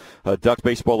 So Ducks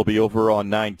baseball will be over on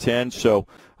 9:10. So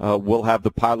we'll have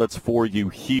the Pilots for you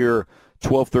here.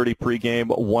 12:30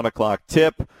 pregame, 1 o'clock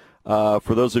tip.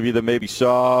 For those of you that maybe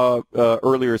saw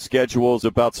earlier schedules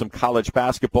about some college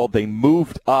basketball, they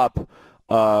moved up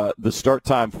the start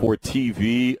time for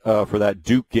TV for that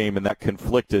Duke game, and that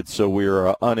conflicted, so we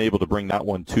were unable to bring that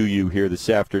one to you here this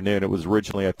afternoon. It was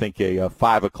originally, I think, a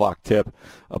 5 o'clock tip,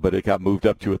 but it got moved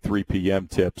up to a 3 p.m.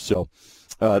 tip. So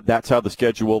that's how the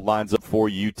schedule lines up for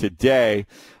you today.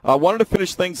 I wanted to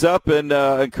finish things up and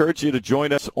encourage you to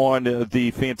join us on the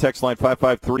Fan text line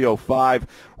 55305.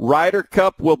 Ryder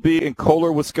Cup will be in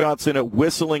Kohler, Wisconsin at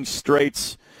Whistling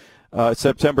Straits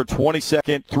September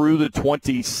 22nd through the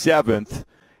 27th.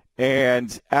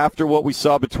 And after what we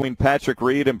saw between Patrick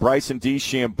Reed and Bryson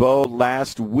DeChambeau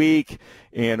last week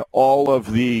and all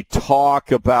of the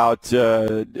talk about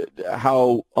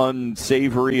how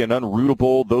unsavory and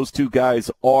unrootable those two guys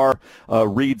are,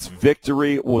 Reed's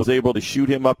victory was able to shoot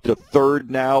him up to third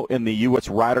now in the U.S.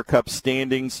 Ryder Cup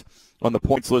standings on the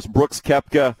points list. Brooks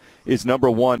Koepka is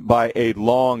number one by a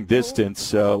long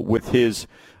distance with his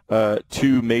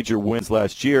two major wins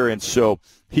last year, and so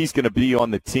he's going to be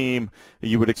on the team.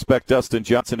 You would expect Dustin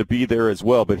Johnson to be there as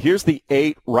well. But here's the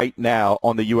 8 right now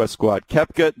on the U.S. squad.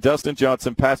 Koepka, Dustin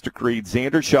Johnson, Patrick Reed,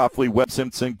 Xander Schauffele, Webb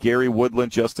Simpson, Gary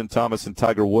Woodland, Justin Thomas, and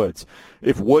Tiger Woods.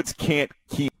 If Woods can't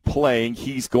keep playing,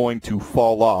 he's going to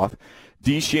fall off.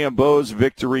 DeChambeau's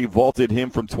victory vaulted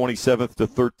him from 27th to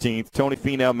 13th. Tony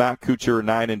Finau, Matt Kuchar are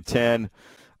 9 and 10.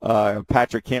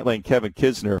 Patrick Cantlay and Kevin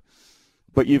Kisner.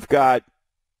 But you've got,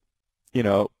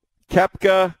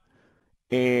 Koepka,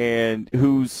 and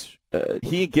who's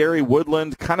he and Gary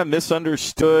Woodland kind of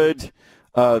misunderstood.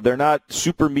 They're not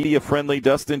super media friendly.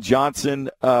 Dustin Johnson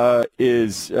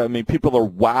people are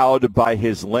wowed by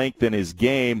his length and his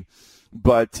game,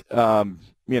 but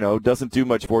doesn't do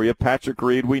much for you. Patrick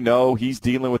Reed, we know he's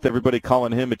dealing with everybody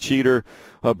calling him a cheater.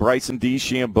 Bryson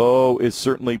DeChambeau is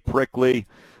certainly prickly.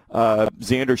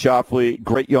 Xander Schauffele,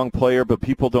 great young player, but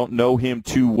people don't know him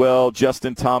too well.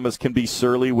 Justin Thomas can be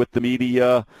surly with the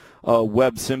media.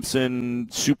 Webb Simpson,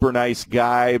 super nice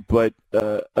guy, but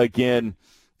again,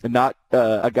 not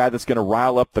a guy that's going to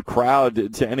rile up the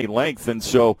crowd to any length. And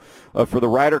so for the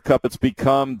Ryder Cup, it's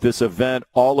become this event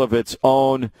all of its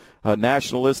own,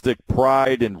 nationalistic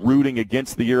pride and rooting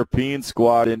against the European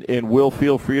squad. And Will,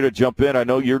 feel free to jump in. I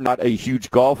know you're not a huge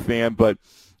golf fan, but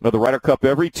the Ryder Cup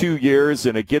every 2 years,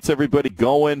 and it gets everybody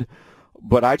going.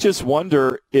 But I just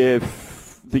wonder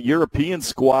if the European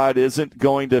squad isn't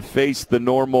going to face the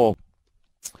normal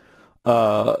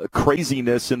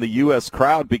craziness in the U.S.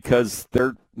 crowd because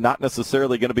they're not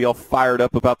necessarily going to be all fired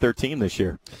up about their team this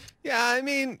year. Yeah, I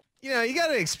mean, you got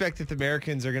to expect that the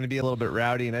Americans are going to be a little bit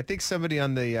rowdy, and I think somebody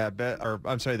on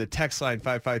the text line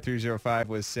 55305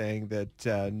 was saying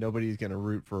that nobody's going to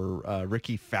root for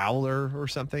Ricky Fowler or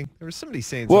something. There was somebody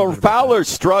saying. Well, Fowler's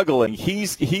struggling.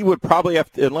 He would probably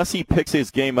have to, unless he picks his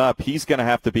game up, he's going to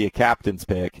have to be a captain's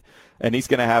pick, and he's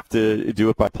going to have to do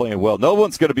it by playing well. No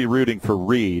one's going to be rooting for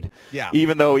Reed,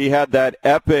 even though he had that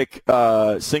epic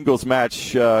singles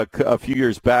match a few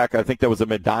years back. I think that was a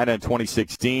Medina in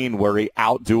 2016 where he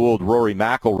outdueled Rory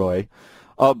McIlroy.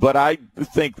 But I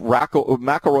think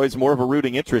McIlroy is more of a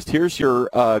rooting interest. Here's your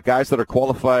guys that are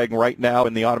qualifying right now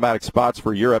in the automatic spots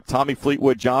for Europe. Tommy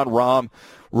Fleetwood, John Rahm,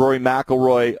 Rory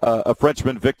McIlroy, a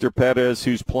Frenchman, Victor Perez,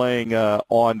 who's playing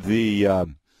on the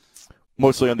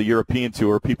mostly on the European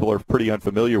Tour. People are pretty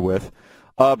unfamiliar with.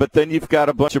 But then you've got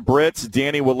a bunch of Brits.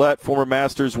 Danny Willett, former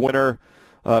Masters winner.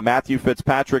 Matthew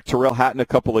Fitzpatrick, Terrell Hatton, a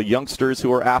couple of youngsters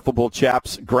who are affable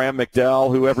chaps, Graham McDowell,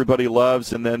 who everybody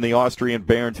loves, and then the Austrian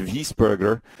Bernd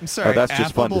Wiesberger. I'm sorry, that's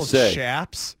just fun to say.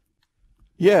 Chaps?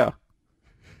 Yeah.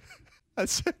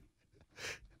 That's an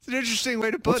interesting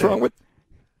way to put it. What's wrong with?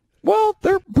 Well,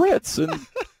 they're Brits and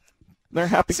they're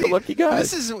happy-go-lucky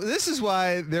guys. This is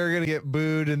why they're going to get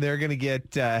booed and they're going to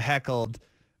get heckled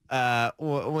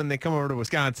when they come over to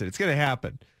Wisconsin. It's going to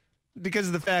happen because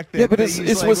of the fact that. Yeah, but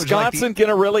is Wisconsin going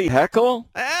to really heckle?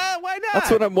 Why not?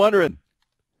 That's what I'm wondering.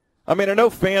 I mean, I know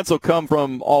fans will come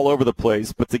from all over the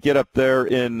place, but to get up there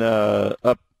in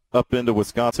up into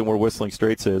Wisconsin where Whistling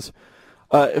Straits is,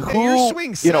 hey, your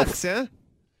swing sucks, huh?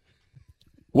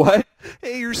 What?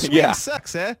 Hey, your swing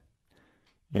sucks, huh?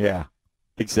 Yeah,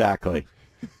 exactly.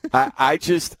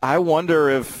 I wonder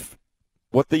if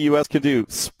what the U.S. can do.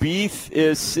 Spieth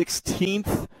is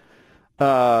 16th.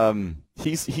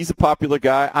 He's a popular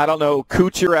guy. I don't know.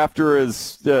 Kuchar, after his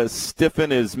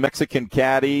stiffen his Mexican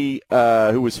caddy,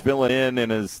 who was filling in,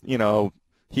 and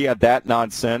he had that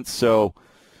nonsense. So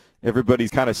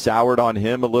everybody's kind of soured on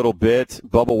him a little bit.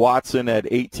 Bubba Watson at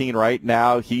 18 right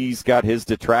now. He's got his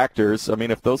detractors. I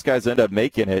mean, if those guys end up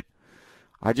making it,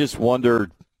 I just wonder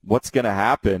what's going to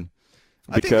happen.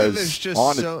 Because I think that there's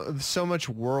just so much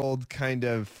world kind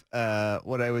of,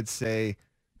 what I would say,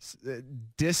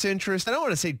 disinterest. I don't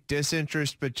want to say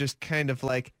disinterest, but just kind of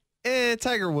like,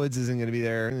 Tiger Woods isn't going to be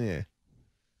there. Yeah.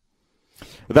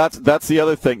 That's the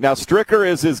other thing. Now, Stricker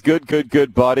is his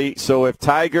good buddy. So if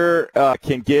Tiger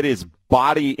can get his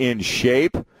body in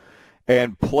shape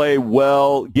and play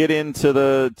well, get into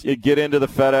the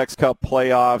FedEx Cup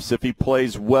playoffs, if he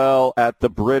plays well at the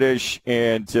British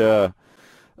and the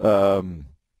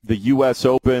U.S.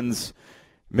 Opens,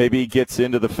 maybe he gets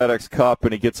into the FedEx Cup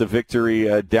and he gets a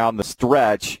victory down the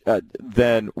stretch,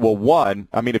 then, well, one,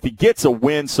 I mean, if he gets a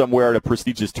win somewhere at a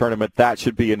prestigious tournament, that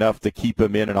should be enough to keep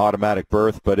him in an automatic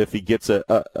berth. But if he gets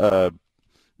a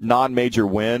non-major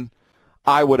win,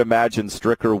 I would imagine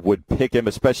Stricker would pick him,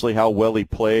 especially how well he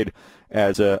played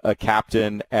as a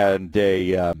captain and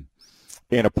a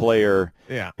player,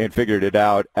 and figured it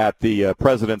out at the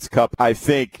President's Cup. I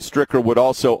think Stricker would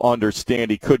also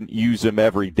understand he couldn't use him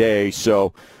every day,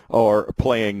 or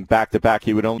playing back-to-back,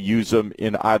 he would only use him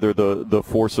in either the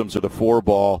foursomes or the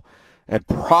four-ball, and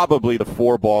probably the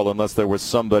four-ball unless there was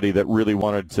somebody that really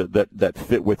wanted to that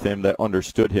fit with him, that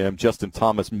understood him. Justin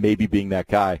Thomas maybe being that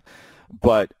guy.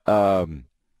 But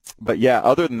yeah,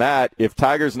 other than that, if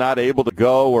Tiger's not able to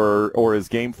go or his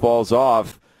game falls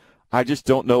off, I just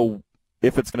don't know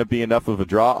if it's going to be enough of a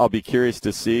draw. I'll be curious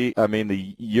to see. I mean,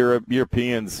 the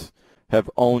Europeans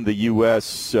have owned the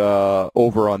U.S.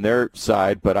 Over on their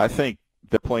side, but I think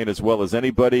they're playing as well as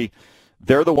anybody.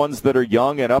 They're the ones that are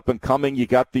young and up and coming. You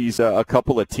got these a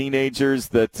couple of teenagers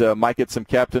that might get some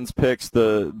captain's picks.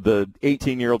 The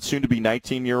 18-year-old, soon-to-be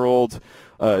 19-year-old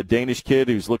Danish kid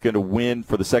who's looking to win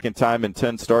for the second time in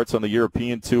 10 starts on the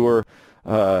European Tour.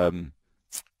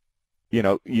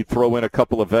 You throw in a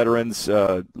couple of veterans,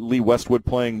 Lee Westwood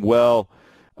playing well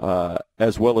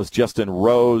as Justin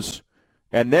Rose.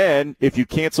 And then if you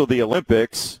cancel the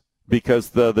Olympics because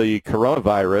the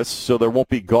coronavirus, so there won't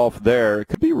be golf there, it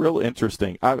could be real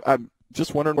interesting. I'm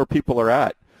just wondering where people are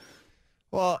at.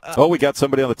 Well, we got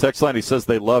somebody on the text line who says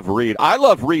they love Reed. I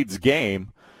love Reed's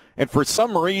game. And for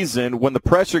some reason, when the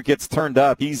pressure gets turned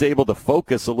up, he's able to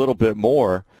focus a little bit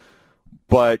more.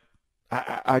 But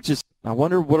I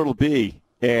wonder what it'll be.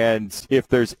 And if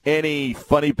there's any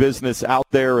funny business out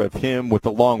there of him with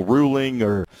the long ruling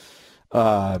or,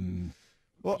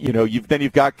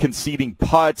 you've got conceding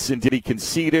putts, and did he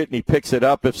concede it and he picks it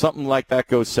up? If something like that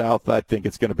goes south, I think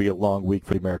it's going to be a long week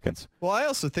for the Americans. Well, I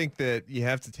also think that you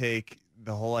have to take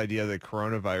the whole idea of the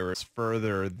coronavirus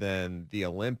further than the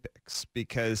Olympics,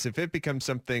 because if it becomes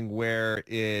something where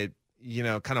it,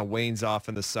 kind of wanes off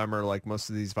in the summer like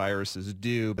most of these viruses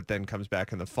do, but then comes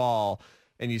back in the fall,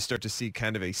 and you start to see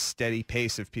kind of a steady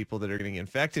pace of people that are getting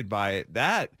infected by it,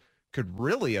 that could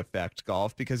really affect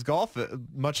golf, because golf,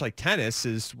 much like tennis,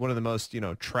 is one of the most,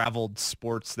 traveled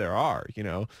sports there are.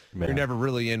 You're never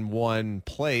really in one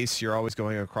place. You're always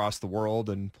going across the world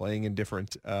and playing in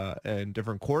different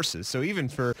courses. So even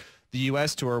for the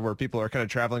U.S. tour, where people are kind of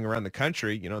traveling around the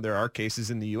country, there are cases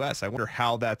in the U.S. I wonder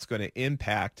how that's going to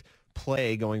impact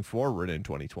play going forward in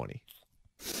 2020.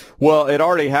 Well, it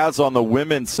already has on the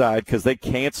women's side, because they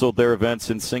canceled their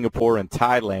events in Singapore and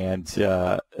Thailand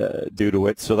due to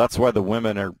it. So that's why the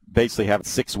women are basically having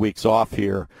 6 weeks off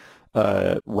here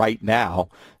right now.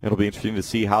 It'll be interesting to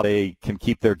see how they can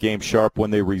keep their game sharp when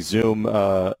they resume.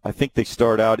 I think they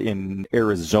start out in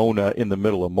Arizona in the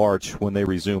middle of March when they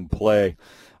resume play.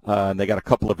 And they got a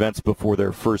couple events before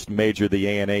their first major, the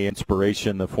A&A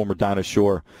Inspiration, the former Dinah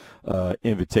Shore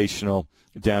Invitational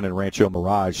down in Rancho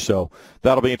Mirage. So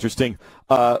that'll be interesting.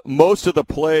 Most of the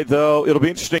play, though, it'll be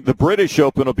interesting. The British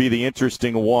Open will be the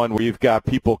interesting one where you've got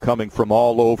people coming from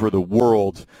all over the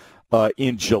world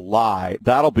in July.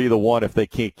 That'll be the one if they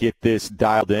can't get this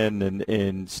dialed in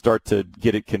and start to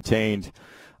get it contained,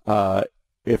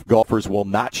 if golfers will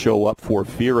not show up for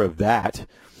fear of that.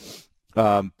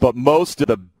 But most of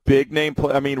the big-name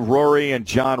play, I mean, Rory and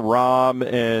Jon Rahm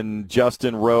and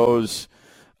Justin Rose,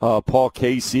 Paul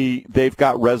Casey, they've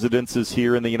got residences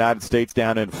here in the United States,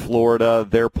 down in Florida.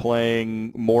 They're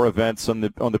playing more events on the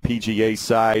PGA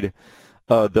side.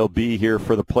 They'll be here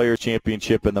for the Players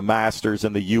Championship and the Masters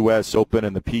and the U.S. Open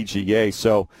and the PGA.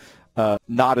 So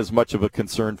not as much of a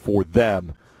concern for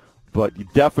them.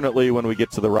 But definitely when we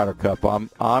get to the Ryder Cup,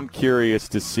 I'm curious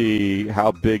to see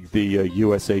how big the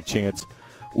USA chance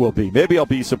will be. Maybe I'll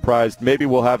be surprised. Maybe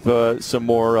we'll have some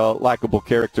more likable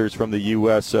characters from the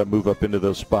U.S. Move up into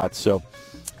those spots. So,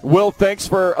 Will, thanks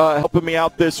for helping me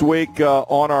out this week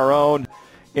on our own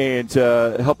and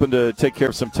helping to take care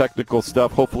of some technical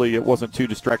stuff. Hopefully it wasn't too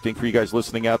distracting for you guys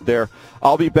listening out there.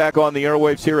 I'll be back on the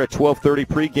airwaves here at 12:30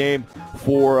 pregame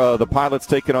for the Pilots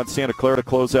taking on Santa Clara to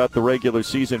close out the regular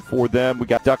season for them. We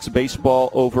got Ducks baseball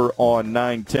over on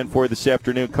 9:10 for you this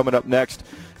afternoon. Coming up next,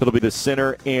 it'll be the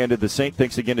Center and the Saint.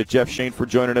 Thanks again to Jeff Shane for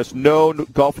joining us. No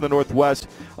Golf in the Northwest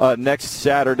next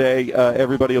Saturday.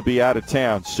 Everybody will be out of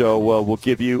town, so we'll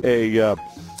give you a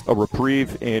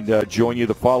reprieve and join you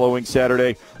the following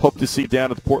Saturday. Hope to see you down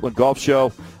at the Portland Golf Show.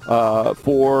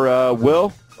 For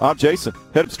Will, I'm Jason.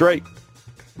 Head up straight.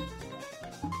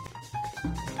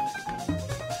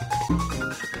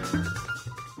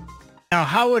 Now,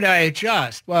 how would I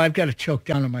adjust? Well, I've got to choke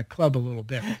down on my club a little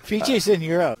bit. Jason,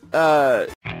 you're up.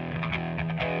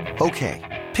 Okay,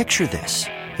 picture this.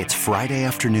 It's Friday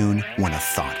afternoon when a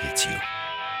thought hits you.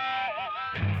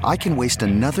 I can waste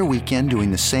another weekend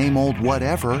doing the same old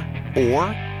whatever, or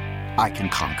I can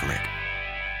conquer it.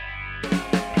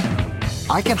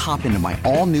 I can hop into my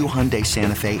all-new Hyundai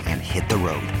Santa Fe and hit the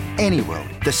road. Any road.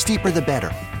 The steeper, the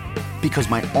better. Because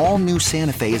my all-new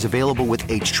Santa Fe is available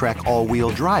with H-Track all-wheel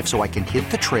drive, so I can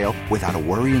hit the trail without a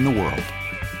worry in the world.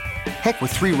 Heck, with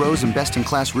 3 rows and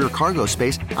best-in-class rear cargo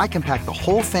space, I can pack the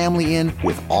whole family in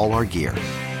with all our gear.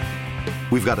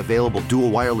 We've got available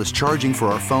dual wireless charging for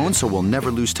our phones, so we'll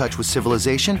never lose touch with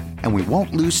civilization, and we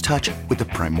won't lose touch with the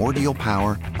primordial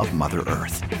power of Mother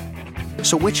Earth.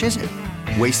 So which is it?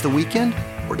 Waste the weekend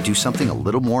or do something a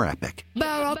little more epic?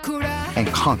 And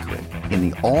conquer it in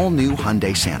the all-new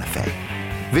Hyundai Santa Fe.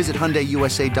 Visit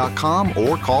HyundaiUSA.com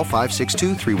or call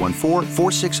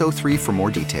 562-314-4603 for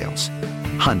more details.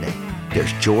 Hyundai,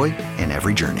 there's joy in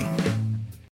every journey.